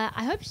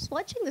 I hope she's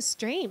watching the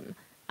stream.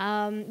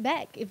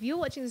 Beck, if you're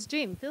watching the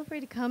stream, feel free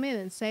to come in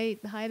and say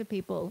hi to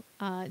people,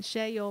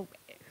 share your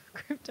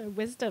crypto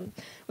wisdom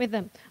with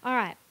them. All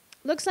right,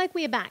 looks like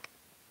we are back,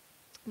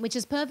 which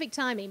is perfect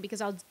timing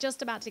because I was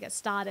just about to get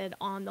started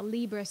on the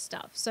Libra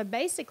stuff. So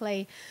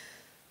basically,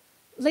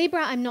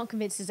 Libra, I'm not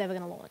convinced is ever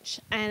going to launch.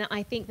 And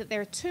I think that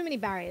there are too many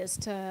barriers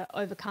to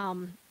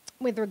overcome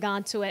with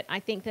regard to it. I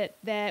think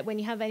that when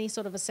you have any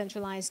sort of a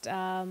centralized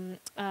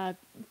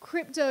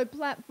crypto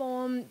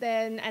platform,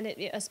 then,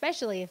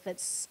 especially if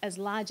it's as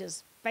large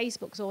as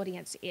Facebook's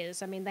audience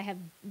is, I mean, they have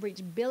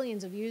reached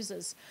billions of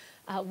users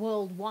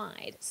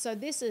worldwide. So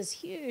this is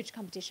huge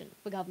competition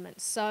for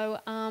governments. So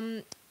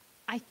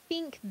I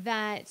think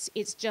that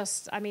it's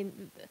just, I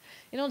mean,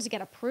 in order to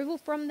get approval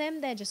from them,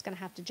 they're just going to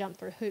have to jump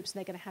through hoops, and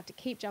they're going to have to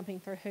keep jumping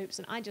through hoops.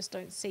 And I just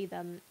don't see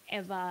them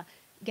ever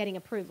getting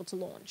approval to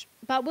launch.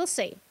 But we'll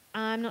see.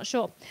 I'm not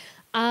sure.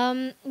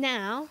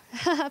 Now,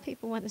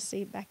 people want to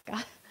see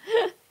Becca.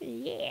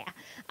 Yeah.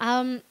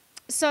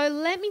 So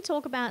let me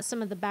talk about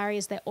some of the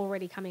barriers they're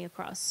already coming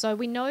across. So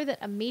we know that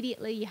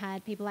immediately you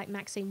had people like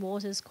Maxine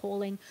Waters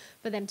calling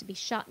for them to be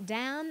shut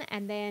down,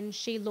 and then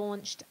she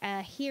launched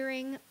a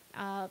hearing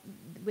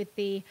with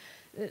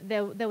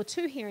there were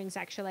two hearings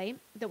actually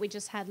that we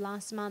just had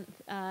last month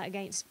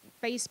against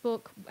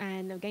Facebook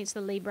and against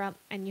the Libra,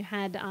 and you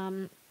had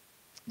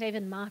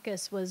David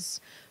Marcus who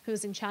was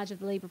in charge of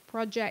the Libra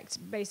project,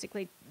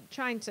 basically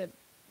trying to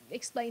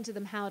explain to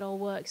them how it all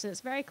works. And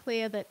it's very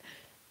clear that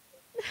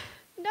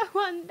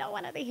no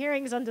one at the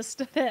hearings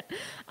understood it,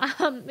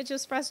 which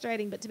was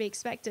frustrating, but to be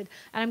expected.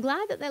 And I'm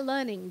glad that they're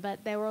learning,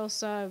 but they were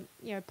also,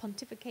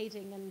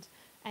 pontificating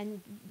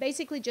and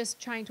basically just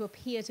trying to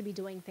appear to be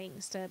doing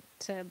things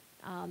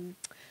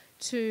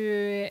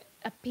to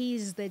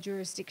appease their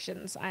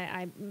jurisdictions,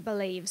 I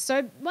believe.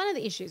 So one of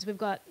the issues we've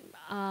got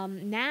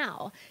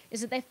now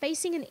is that they're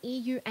facing an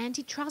EU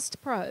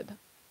antitrust probe.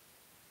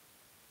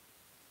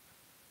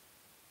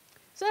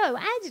 So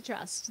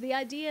antitrust, the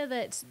idea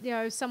that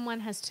someone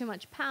has too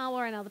much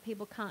power and other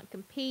people can't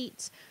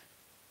compete.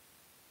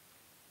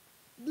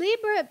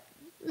 Libra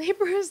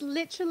is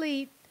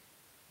literally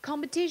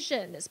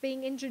competition that's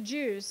being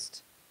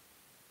introduced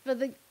for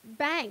the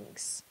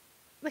banks.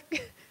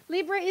 Like,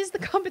 Libra is the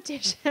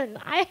competition.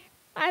 I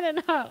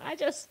don't know.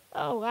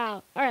 Oh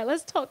wow. All right,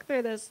 let's talk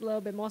through this a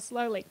little bit more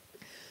slowly.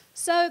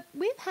 So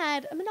we've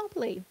had a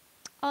monopoly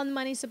on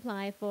money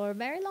supply for a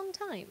very long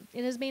time.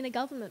 It has been a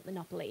government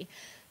monopoly.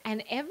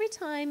 And every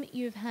time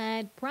you've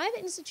had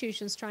private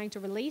institutions trying to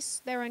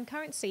release their own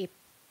currency,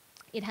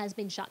 it has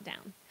been shut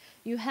down.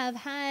 You have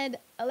had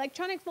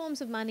electronic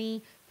forms of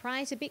money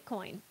prior to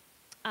Bitcoin.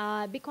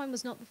 Bitcoin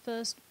was not the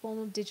first form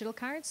of digital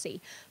currency,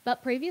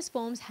 but previous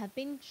forms have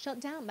been shut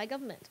down by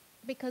government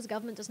because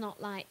government does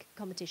not like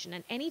competition.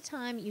 And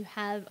anytime you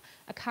have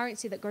a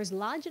currency that grows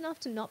large enough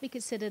to not be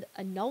considered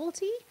a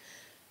novelty,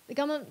 the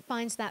government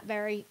finds that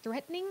very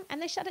threatening and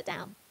they shut it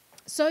down.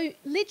 So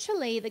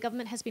literally, the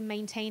government has been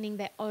maintaining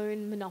their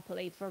own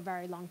monopoly for a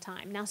very long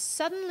time. Now,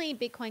 suddenly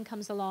Bitcoin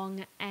comes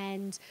along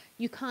and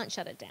you can't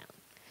shut it down.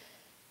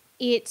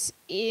 It's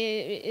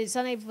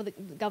unable for the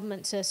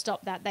government to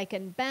stop that. They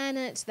can ban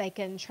it, they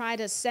can try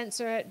to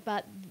censor it,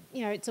 but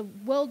it's a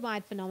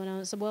worldwide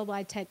phenomenon. It's a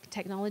worldwide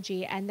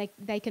technology, and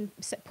they can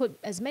put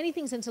as many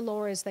things into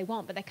law as they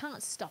want, but they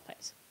can't stop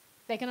it.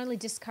 They can only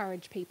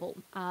discourage people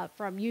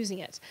from using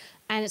it,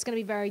 and it's going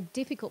to be very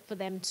difficult for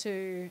them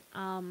to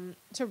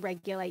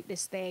regulate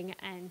this thing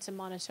and to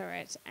monitor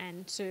it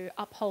and to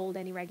uphold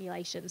any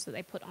regulations that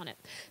they put on it.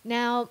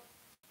 Now,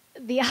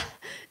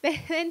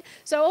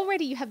 so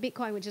already you have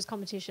Bitcoin, which is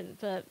competition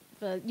for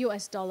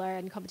US dollar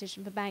and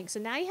competition for banks,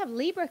 and now you have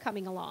Libra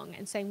coming along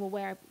and saying, well,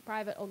 we're a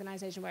private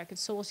organization, we're a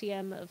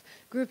consortium of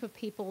group of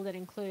people that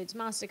includes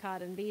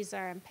MasterCard and Visa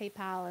and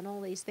PayPal and all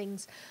these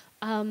things,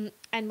 and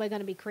we're going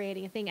to be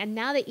creating a thing. And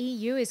now the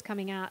EU is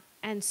coming out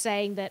and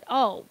saying that,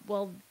 oh,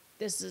 well,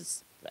 this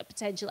is a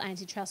potential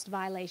antitrust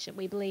violation.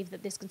 We believe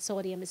that this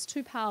consortium is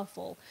too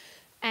powerful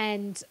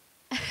and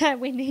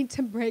we need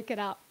to break it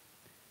up.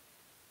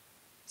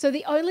 So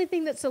the only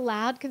thing that's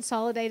allowed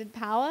consolidated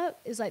power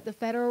is like the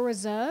Federal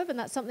Reserve, and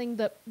that's something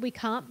that we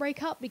can't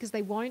break up because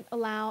they won't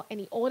allow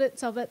any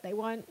audits of it. They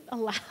won't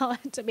allow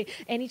it to be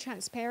any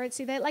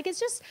transparency there. Like,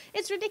 it's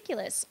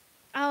ridiculous.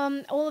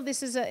 All of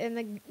this is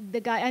in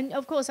the guy, and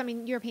of course, I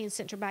mean, European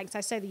central banks,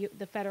 I say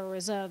the Federal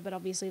Reserve, but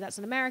obviously that's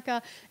in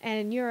America, and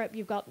in Europe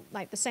you've got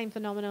like the same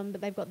phenomenon, but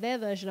they've got their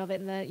version of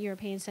it in the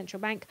European Central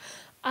Bank.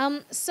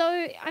 So,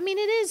 I mean,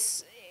 it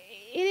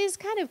is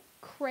kind of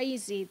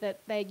crazy that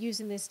they're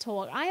using this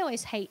talk. I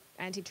always hate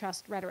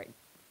antitrust rhetoric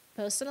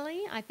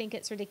personally. I think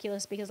it's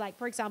ridiculous because, like,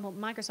 for example,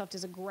 Microsoft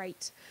is a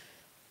great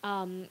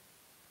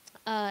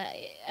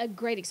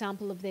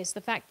example of this.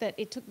 The fact that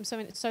it took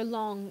them so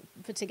long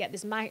to get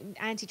this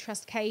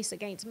antitrust case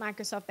against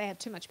Microsoft, they had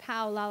too much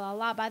power, la la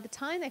la. By the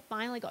time they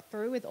finally got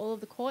through with all of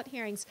the court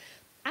hearings,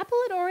 Apple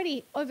had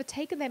already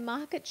overtaken their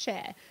market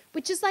share,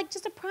 which is like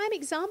just a prime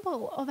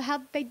example of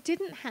how they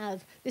didn't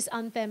have this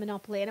unfair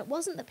monopoly. And it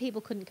wasn't that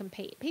people couldn't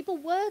compete. People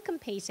were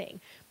competing.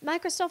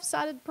 Microsoft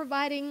started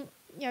providing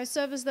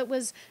service that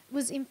was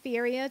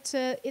inferior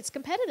to its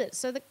competitors.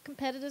 So the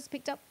competitors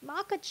picked up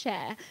market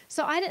share.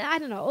 So I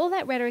don't know. All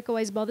that rhetoric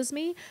always bothers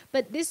me,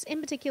 but this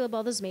in particular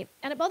bothers me.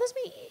 And it bothers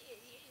me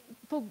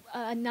for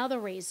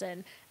another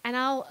reason.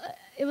 And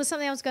it was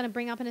something I was going to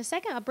bring up in a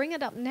second. I'll bring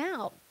it up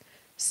now.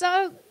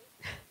 So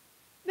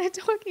they're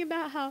talking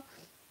about how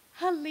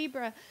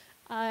Libra,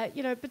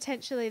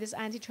 potentially this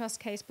antitrust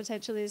case,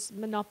 potentially this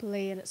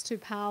monopoly, and it's too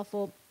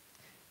powerful.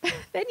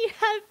 Then you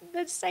have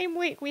the same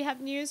week we have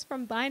news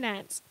from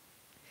Binance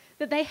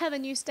that they have a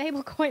new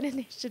stablecoin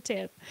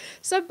initiative.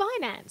 So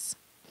Binance,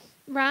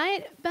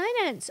 right?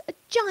 Binance, a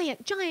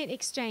giant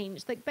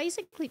exchange that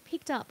basically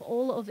picked up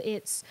all of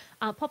its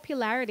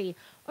popularity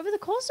over the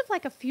course of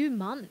like a few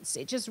months.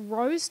 It just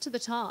rose to the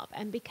top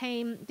and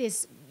became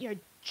this,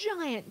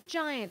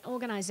 giant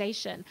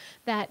organization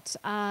that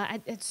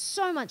had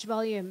so much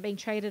volume being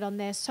traded on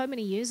there, so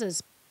many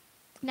users.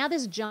 Now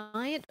this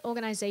giant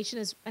organization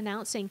is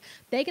announcing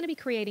they're going to be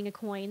creating a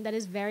coin that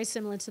is very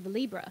similar to the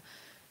Libra.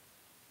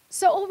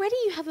 So already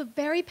you have a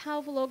very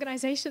powerful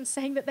organization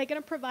saying that they're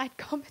going to provide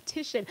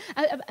competition,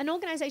 an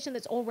organization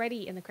that's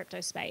already in the crypto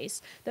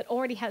space, that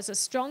already has a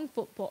strong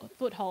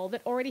foothold,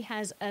 that already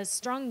has a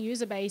strong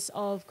user base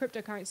of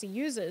cryptocurrency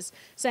users,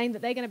 saying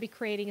that they're going to be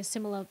creating a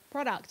similar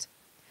product.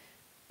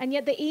 And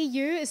yet the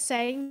EU is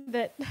saying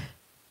that,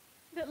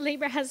 that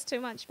Libra has too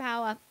much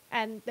power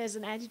and there's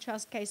an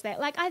antitrust case there.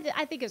 Like,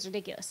 I think it's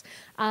ridiculous,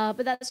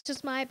 but that's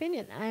just my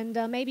opinion. And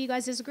maybe you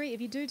guys disagree.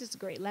 If you do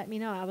disagree, let me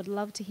know. I would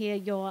love to hear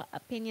your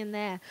opinion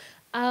there.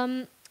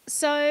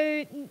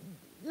 So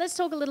let's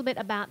talk a little bit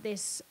about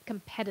this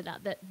competitor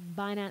that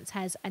Binance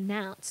has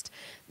announced.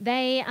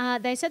 They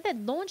said they're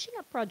launching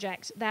a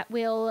project that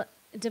will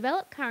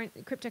develop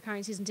current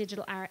cryptocurrencies and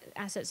digital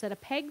assets that are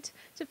pegged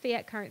to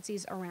fiat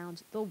currencies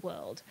around the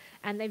world.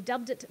 And they've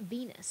dubbed it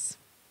Venus.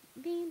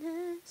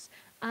 Venus.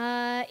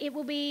 It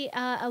will be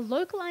a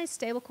localized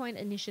stablecoin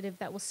initiative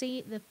that will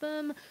see the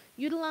firm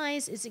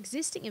utilize its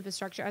existing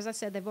infrastructure. As I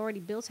said, they've already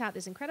built out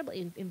this incredible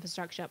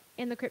infrastructure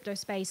in the crypto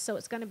space, so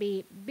it's going to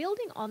be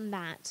building on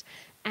that,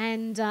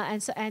 and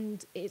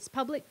its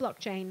public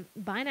blockchain,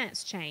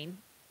 Binance Chain,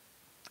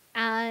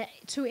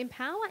 to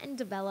empower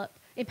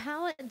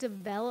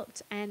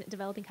developed and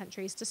developing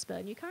countries to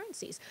spur new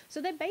currencies.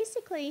 So they're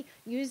basically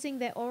using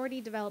their already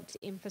developed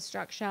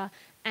infrastructure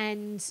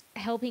and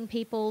helping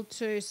people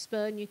to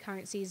spur new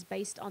currencies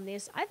based on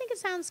this. I think it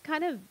sounds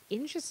kind of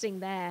interesting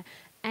there.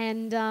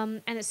 And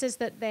it says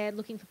that they're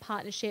looking for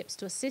partnerships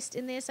to assist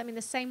in this. I mean,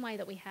 the same way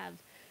that we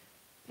have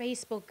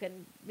Facebook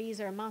and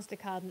Visa and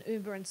MasterCard and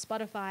Uber and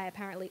Spotify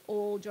apparently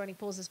all joining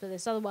forces for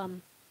this other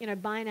one.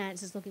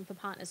 Binance is looking for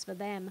partners for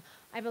them.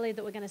 I believe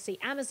that we're going to see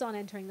Amazon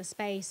entering the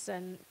space,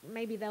 and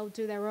maybe they'll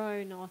do their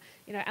own, or,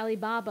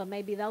 Alibaba,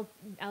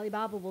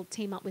 Alibaba will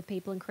team up with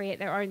people and create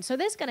their own. So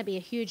there's going to be a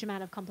huge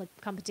amount of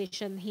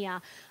competition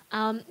here.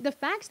 The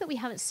fact that we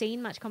haven't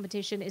seen much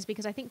competition is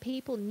because I think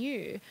people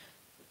knew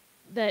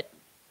that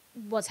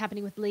what's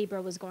happening with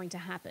Libra was going to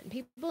happen.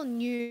 People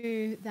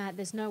knew that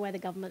there's no way the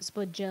governments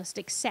would just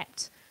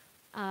accept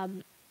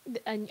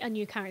a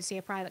new currency,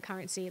 a private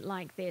currency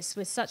like this,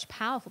 with such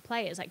powerful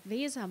players like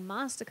Visa,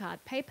 MasterCard,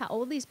 PayPal,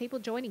 all these people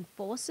joining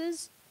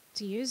forces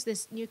to use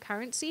this new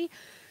currency.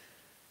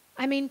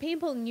 I mean,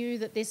 people knew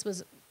that this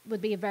would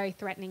be a very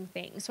threatening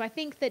thing. So I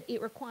think that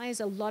it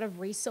requires a lot of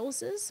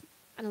resources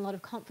and a lot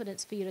of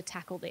confidence for you to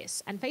tackle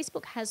this. And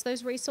Facebook has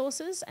those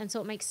resources, and so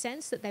it makes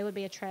sense that they would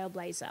be a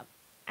trailblazer.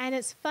 And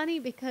it's funny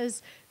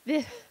because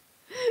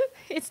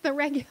it's the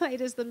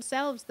regulators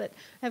themselves that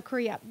have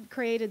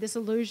created this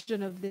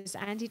illusion of this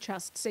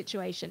antitrust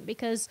situation,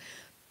 because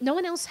no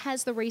one else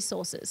has the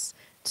resources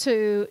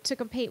to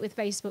compete with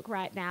Facebook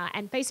right now.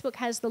 And Facebook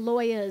has the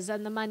lawyers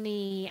and the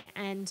money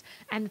and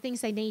the things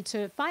they need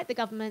to fight the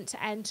government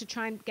and to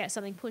try and get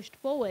something pushed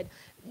forward.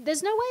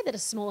 There's no way that a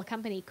smaller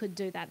company could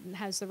do that and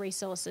has the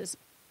resources.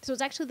 So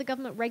it's actually the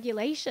government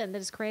regulation that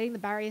is creating the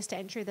barriers to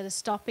entry that is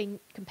stopping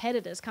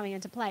competitors coming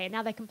into play. And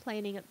now they're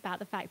complaining about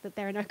the fact that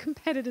there are no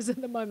competitors at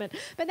the moment.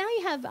 But now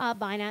you have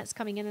Binance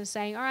coming in and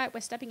saying, all right,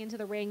 we're stepping into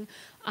the ring.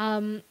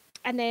 And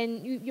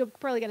then you're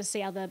probably going to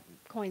see other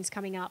coins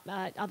coming up,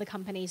 other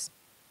companies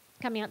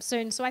coming up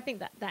soon. So I think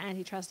that the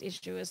antitrust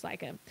issue is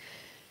like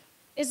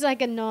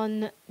a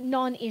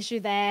non-issue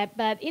there,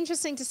 but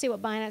interesting to see what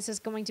Binance is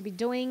going to be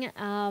doing.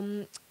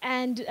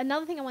 And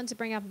another thing I want to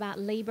bring up about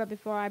Libra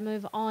before I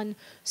move on.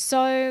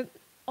 So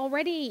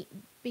already,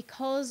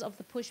 because of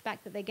the pushback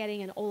that they're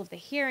getting and all of the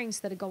hearings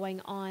that are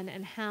going on,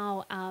 and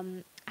how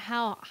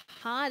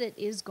hard it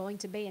is going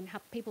to be, and how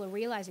people are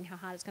realizing how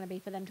hard it's going to be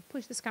for them to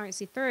push this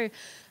currency through,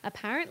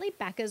 apparently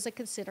backers are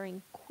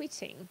considering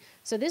quitting.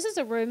 So this is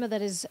a rumor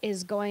that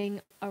is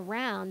going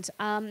around.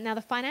 Now,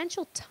 the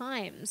Financial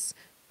Times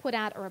put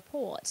out a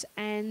report,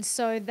 and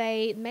so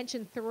they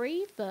mentioned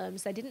 3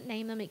 firms. They didn't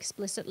name them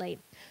explicitly,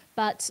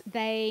 but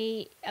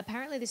the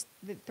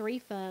 3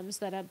 firms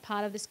that are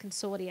part of this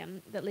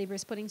consortium that Libra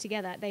is putting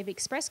together, they've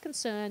expressed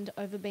concern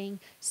over being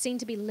seen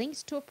to be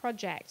linked to a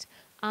project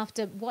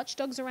after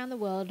watchdogs around the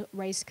world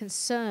raised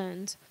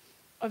concerns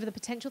over the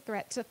potential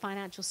threat to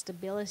financial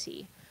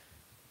stability.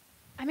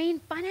 I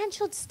mean,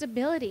 financial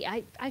stability,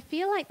 I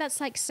feel like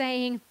that's like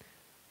saying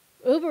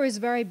Uber is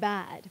very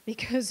bad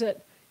because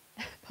it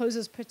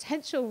poses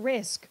potential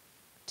risk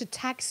to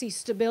taxi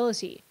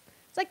stability.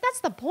 It's like, that's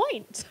the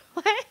point.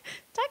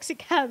 Taxi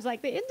cabs,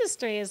 like the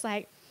industry is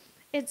like,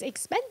 it's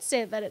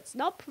expensive and it's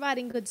not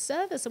providing good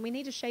service, and we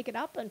need to shake it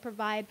up and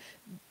provide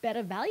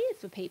better value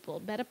for people,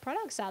 better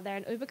products out there.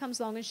 And Uber comes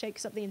along and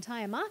shakes up the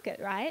entire market,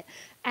 right?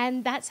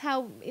 And that's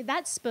how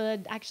that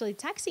spurred actually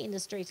taxi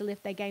industry to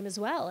lift their game as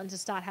well, and to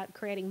start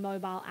creating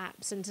mobile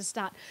apps, and to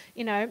start,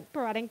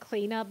 providing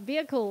cleaner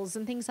vehicles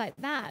and things like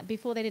that.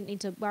 Before, they didn't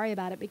need to worry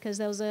about it because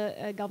there was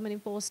a government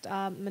enforced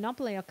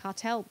monopoly or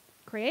cartel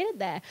created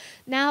there.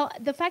 Now,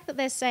 the fact that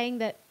they're saying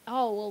that,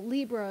 oh, well,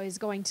 Libra is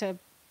going to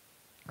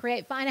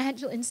create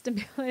financial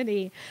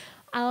instability.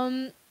 I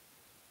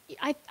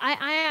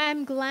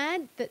am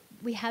glad that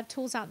we have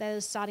tools out there that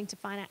are starting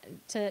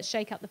to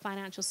shake up the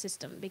financial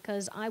system,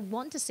 because I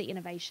want to see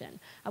innovation.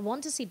 I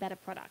want to see better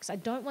products. I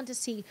don't want to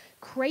see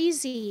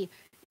crazy,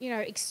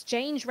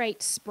 exchange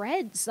rate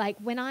spreads. Like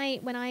when I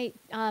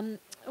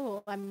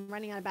I'm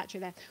running out of battery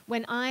there.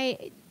 When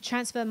I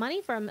transfer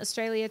money from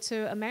Australia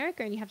to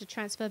America, and you have to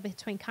transfer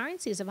between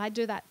currencies, if I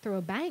do that through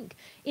a bank,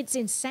 it's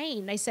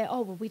insane. They say,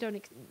 oh, well, we don't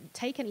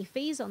take any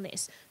fees on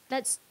this.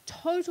 That's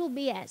total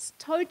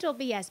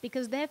BS,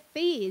 because their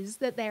fees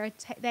that they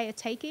are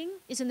taking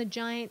is in the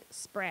giant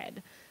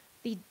spread.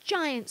 The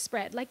giant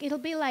spread. Like, it'll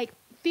be like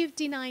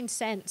 59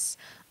 cents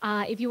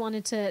if you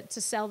wanted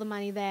to sell the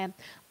money there.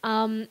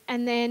 And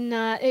then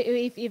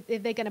if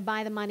they're going to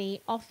buy the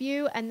money off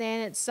you, and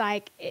then it's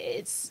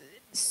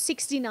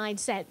 69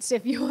 cents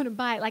if you want to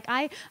buy it. Like,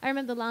 I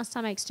remember the last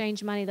time I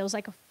exchanged money, there was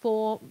like a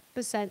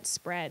 4%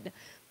 spread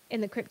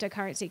in the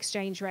cryptocurrency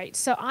exchange rate.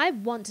 So I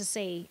want to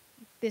see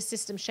this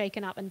system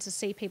shaken up, and to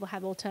see people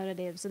have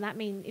alternatives. And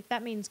if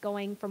that means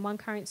going from one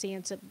currency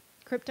into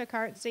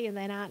cryptocurrency and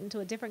then out into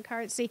a different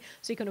currency,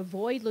 so you can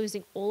avoid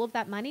losing all of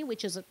that money,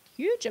 which is a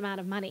huge amount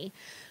of money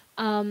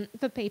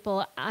for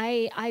people.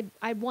 I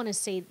want to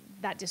see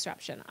that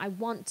disruption. I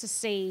want to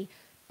see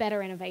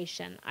better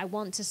innovation. I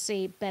want to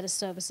see better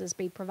services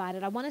be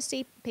provided. I want to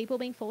see people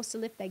being forced to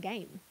lift their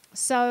game.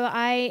 So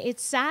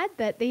it's sad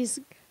that these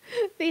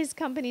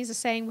companies are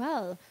saying,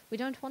 well, we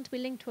don't want to be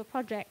linked to a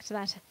project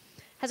that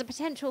has a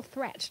potential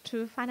threat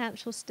to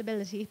financial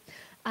stability.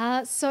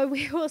 So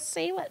we will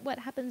see what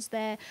happens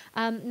there.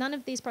 None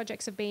of these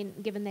projects have been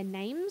given their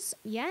names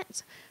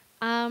yet.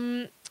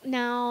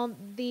 Now,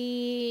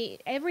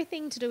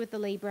 everything to do with the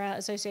Libra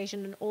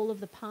Association and all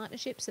of the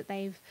partnerships that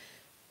they've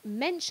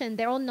mentioned,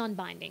 they're all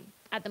non-binding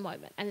at the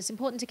moment. And it's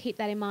important to keep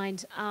that in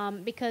mind,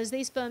 because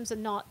these firms are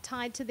not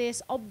tied to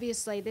this.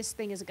 Obviously, this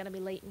thing is going to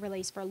be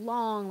released for a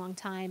long, long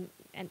time,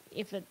 and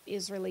if it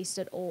is released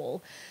at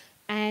all.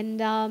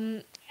 And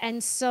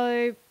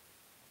so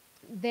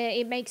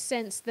it makes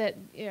sense that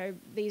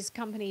these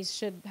companies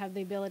should have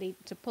the ability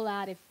to pull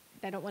out if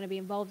they don't want to be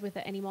involved with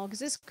it anymore, because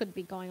this could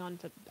be going on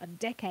for a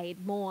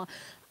decade more.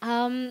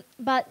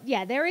 But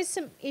yeah, there is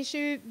some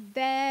issue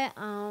there,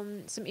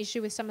 some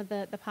issue with some of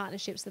the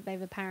partnerships that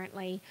they've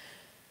apparently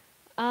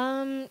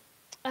been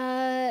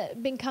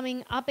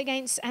coming up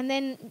against. And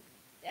then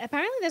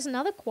apparently there's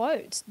another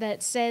quote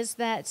that says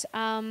that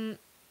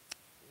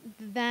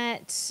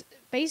that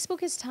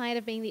Facebook is tired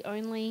of being the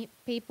only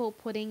people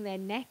putting their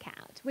neck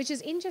out, which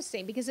is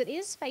interesting, because it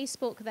is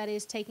Facebook that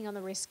is taking on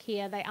the risk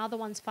here. They are the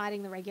ones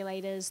fighting the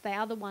regulators. They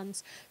are the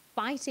ones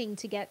fighting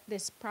to get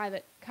this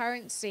private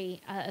currency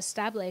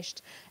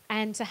established,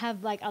 and to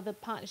have like other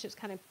partnerships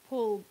kind of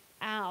pull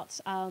out,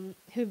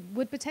 who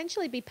would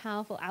potentially be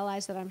powerful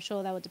allies that I'm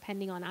sure they were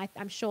depending on.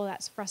 I'm sure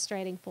that's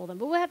frustrating for them,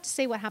 but we'll have to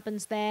see what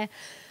happens there.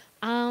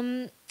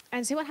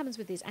 And see what happens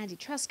with these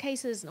antitrust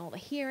cases and all the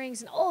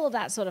hearings and all of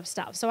that sort of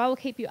stuff. So I will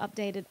keep you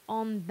updated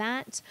on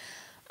that.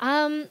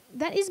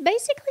 That is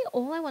basically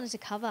all I wanted to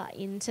cover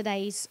in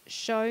today's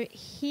show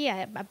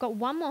here. I've got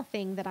one more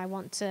thing that I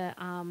want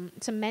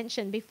to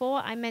mention. Before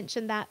I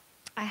mention that,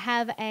 I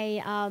have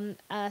a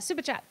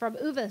super chat from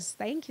Uvas.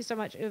 Thank you so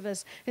much,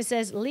 Uvas, who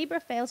says, Libra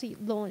failed to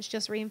launch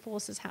just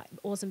reinforces how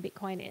awesome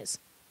Bitcoin is.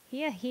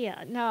 Here.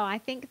 No, I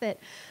think that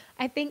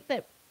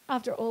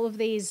after all of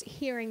these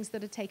hearings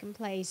that have taken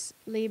place,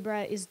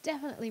 Libra is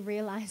definitely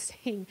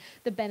realizing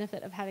the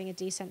benefit of having a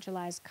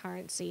decentralized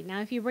currency.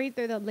 Now, if you read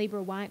through the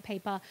Libra white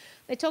paper,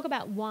 they talk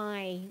about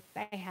why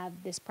they have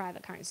this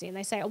private currency. And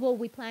they say, oh, well,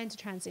 we plan to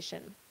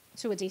transition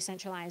to a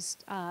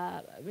decentralized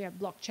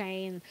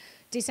blockchain,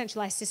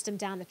 decentralized system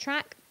down the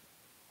track.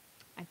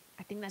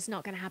 I think that's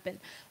not going to happen.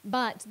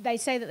 But they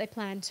say that they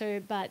plan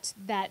to, but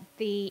that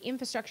the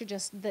infrastructure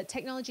the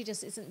technology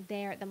just isn't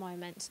there at the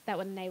moment that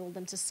would enable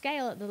them to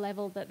scale at the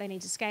level that they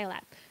need to scale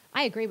at.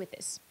 I agree with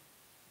this.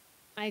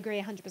 I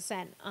agree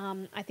 100%.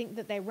 I think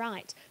that they're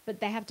right,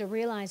 but they have to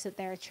realize that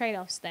there are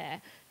trade-offs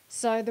there.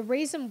 So the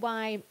reason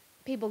why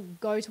people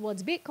go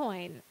towards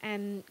Bitcoin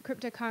and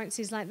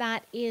cryptocurrencies like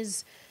that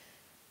is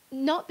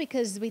not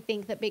because we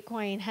think that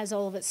Bitcoin has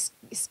all of its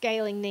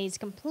scaling needs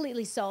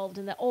completely solved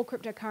and that all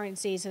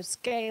cryptocurrencies are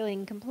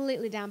scaling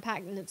completely down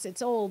packed and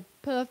it's all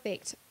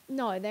perfect.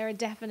 No, there are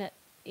definite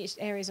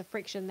areas of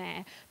friction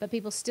there, but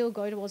people still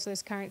go towards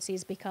those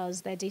currencies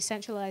because they're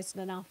decentralized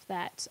enough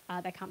that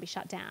they can't be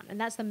shut down.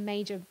 And that's the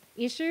major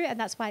issue, and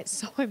that's why it's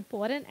so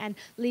important. And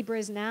Libra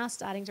is now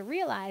starting to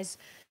realize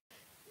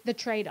the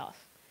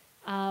trade-off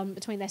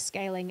between their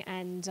scaling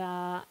and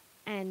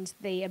and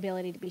the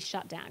ability to be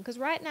shut down. Because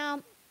right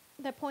now,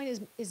 that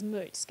point is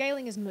moot.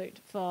 Scaling is moot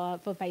for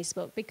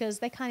Facebook because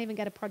they can't even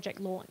get a project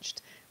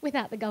launched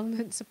without the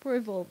government's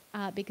approval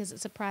because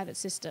it's a private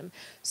system.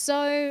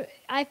 So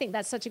I think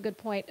that's such a good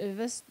point,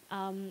 Uvis.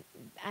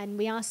 And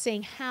we are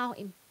seeing how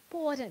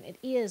important it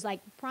is.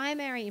 Like,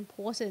 primary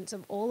importance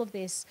of all of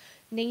this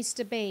needs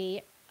to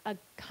be a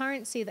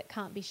currency that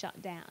can't be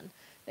shut down,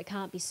 that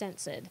can't be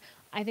censored.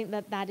 I think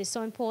that is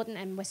so important,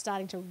 and we're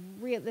starting to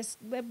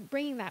we're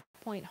bringing that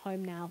point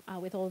home now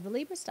with all of the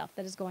Libra stuff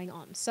that is going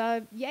on.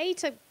 So yay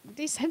to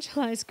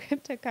decentralized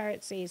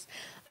cryptocurrencies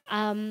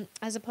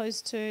as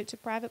opposed to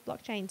private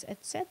blockchains,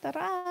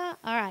 etc.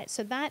 All right,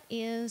 so that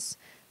is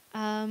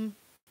someone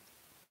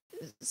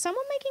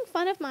making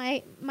fun of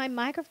my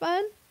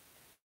microphone.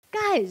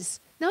 Guys,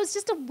 no, it's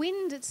just a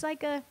wind. It's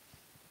like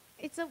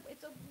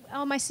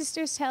oh, my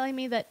sister's telling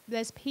me that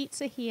there's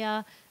pizza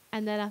here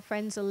and that our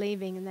friends are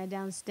leaving and they're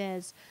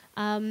downstairs.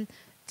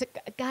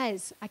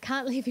 Guys, I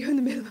can't leave you in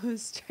the middle of the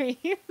stream.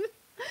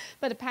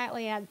 But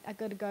apparently I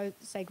got to go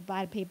say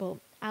goodbye to people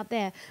out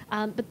there.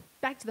 But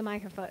back to the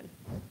microphone.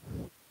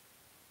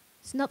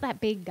 It's not that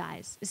big,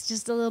 guys. It's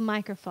just a little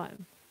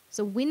microphone. It's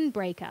a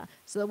windbreaker,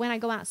 so that when I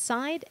go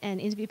outside and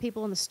interview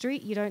people on the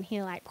street, you don't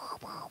hear like...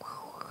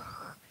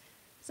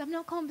 So I'm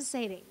not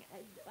compensating.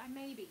 I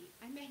may be.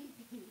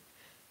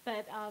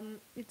 But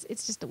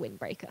it's just a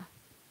windbreaker.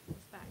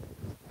 It's back.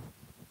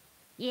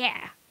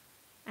 Yeah.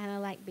 And I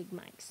like big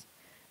mics.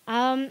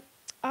 All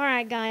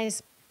right,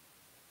 guys.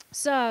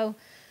 So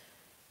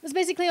that's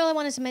basically all I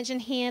wanted to mention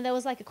here. There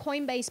was like a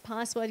Coinbase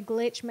password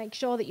glitch. Make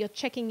sure that you're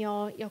checking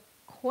your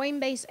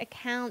Coinbase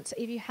account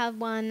if you have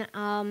one.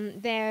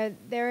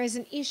 There is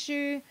an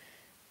issue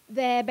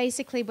there.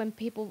 Basically, when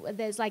people,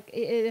 there's like,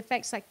 it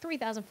affects like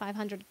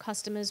 3,500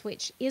 customers,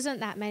 which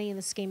isn't that many in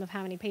the scheme of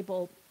how many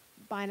people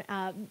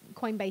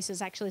Coinbase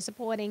is actually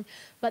supporting.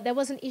 But there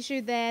was an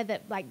issue there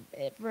that, like,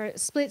 for a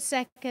split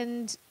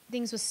second,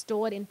 things were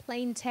stored in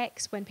plain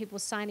text when people were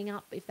signing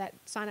up if that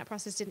sign up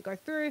process didn't go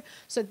through.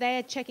 So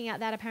they're checking out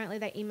that. Apparently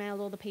they emailed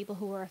all the people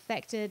who were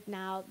affected.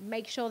 Now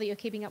make sure that you're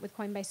keeping up with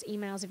Coinbase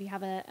emails if you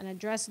have an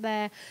address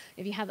there,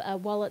 if you have a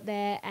wallet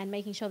there, and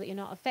making sure that you're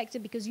not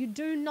affected, because you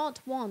do not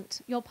want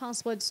your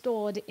password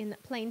stored in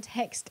plain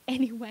text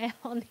anywhere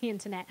on the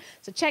internet.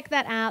 So check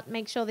that out.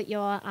 Make sure that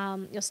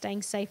you're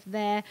staying safe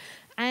there.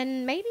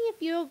 And maybe if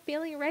you're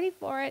feeling ready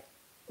for it,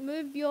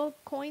 move your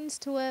coins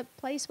to a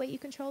place where you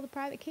control the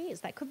private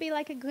keys. That could be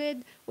like a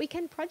good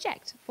weekend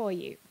project for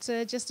you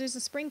to just do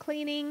some spring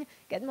cleaning,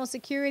 get more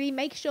security.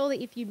 Make sure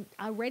that if you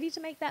are ready to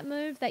make that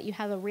move, that you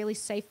have a really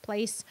safe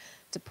place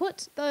to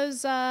put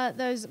those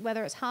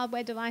whether it's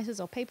hardware devices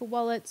or paper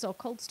wallets or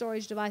cold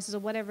storage devices or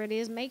whatever it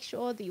is. Make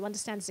sure that you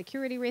understand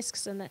security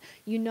risks and that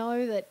you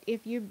know that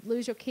if you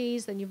lose your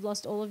keys, then you've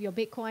lost all of your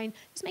Bitcoin.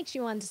 Just make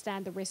sure you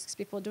understand the risks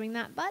before doing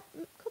that. But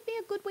could be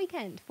a good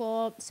weekend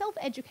for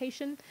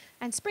self-education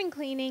and spring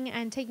cleaning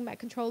and taking back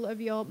control of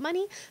your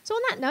money. So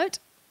on that note,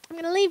 I'm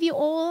going to leave you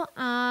all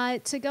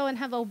to go and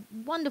have a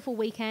wonderful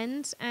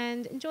weekend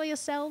and enjoy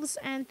yourselves.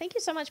 And thank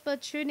you so much for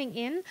tuning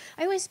in.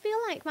 I always feel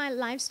like my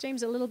live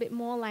stream's a little bit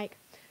more like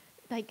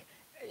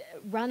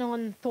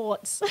run-on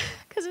thoughts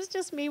because it's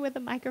just me with a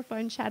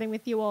microphone chatting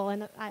with you all,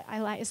 and I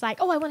like, it's like,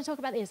 oh, I want to talk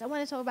about this, I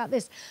want to talk about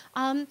this.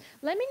 Let me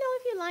know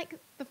if you like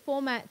the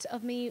format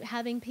of me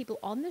having people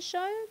on the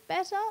show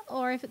better,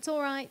 or if it's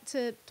all right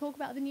to talk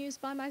about the news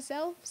by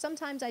myself.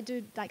 Sometimes I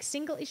do like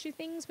single issue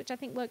things, which I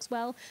think works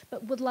well,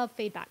 but would love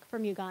feedback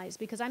from you guys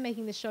because I'm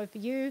making this show for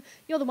you.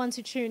 You're the ones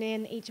who tune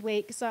in each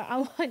week, so I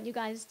want you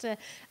guys to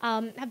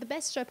have the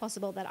best show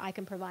possible that I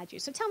can provide you.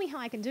 So tell me how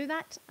I can do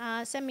that.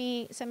 Send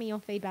me your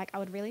feedback. I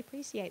would really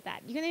appreciate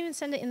that. You can even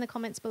send it in the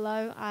comments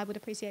below. I would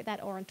appreciate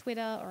that, or on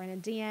Twitter, or in a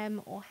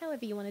DM, or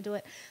however you want to do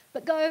it.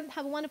 But go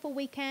have a wonderful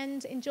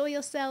weekend. Enjoy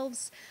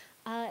yourselves.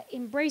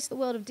 Embrace the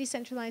world of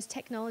decentralized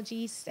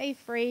technology. Stay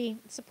free.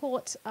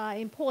 Support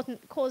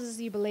important causes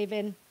you believe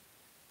in.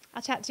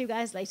 I'll chat to you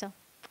guys later.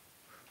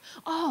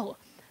 Oh,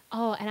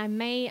 and I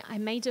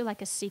may do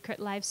like a secret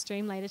live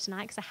stream later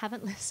tonight because I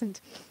haven't listened.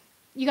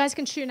 You guys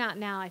can tune out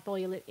now if all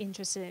you're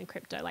interested in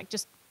crypto. Like,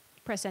 just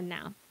press end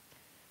now.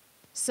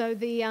 So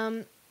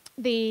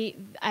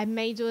I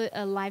may do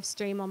a live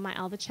stream on my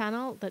other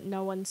channel that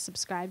no one's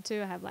subscribed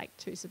to. I have like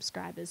 2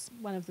 subscribers.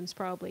 One of them's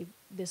probably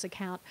this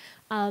account,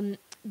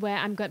 where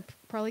I'm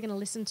probably going to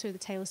listen to the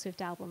Taylor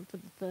Swift album for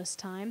the first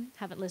time.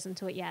 Haven't listened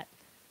to it yet.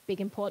 Big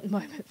important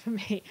moment for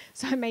me.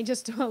 So I may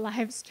just do a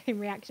live stream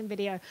reaction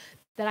video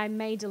that I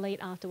may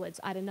delete afterwards.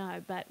 I don't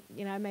know, but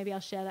maybe I'll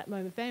share that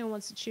moment. If anyone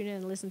wants to tune in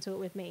and listen to it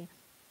with me,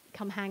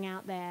 come hang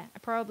out there.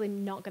 I'm probably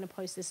not going to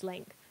post this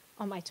link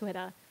on my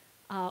Twitter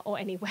or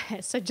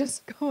anywhere. So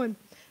just go and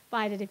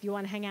find it if you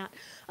want to hang out.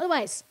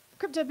 Otherwise,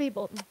 crypto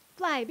people,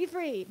 fly, be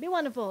free, be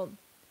wonderful.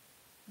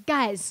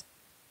 Guys,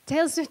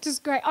 Taylor Swift is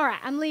great. All right,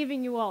 I'm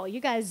leaving you all. You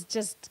guys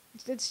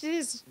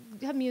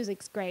her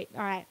music's great.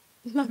 All right,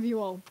 love you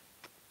all.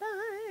 Bye.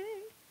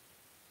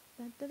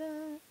 Da, da, da,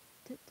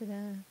 da, da,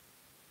 da.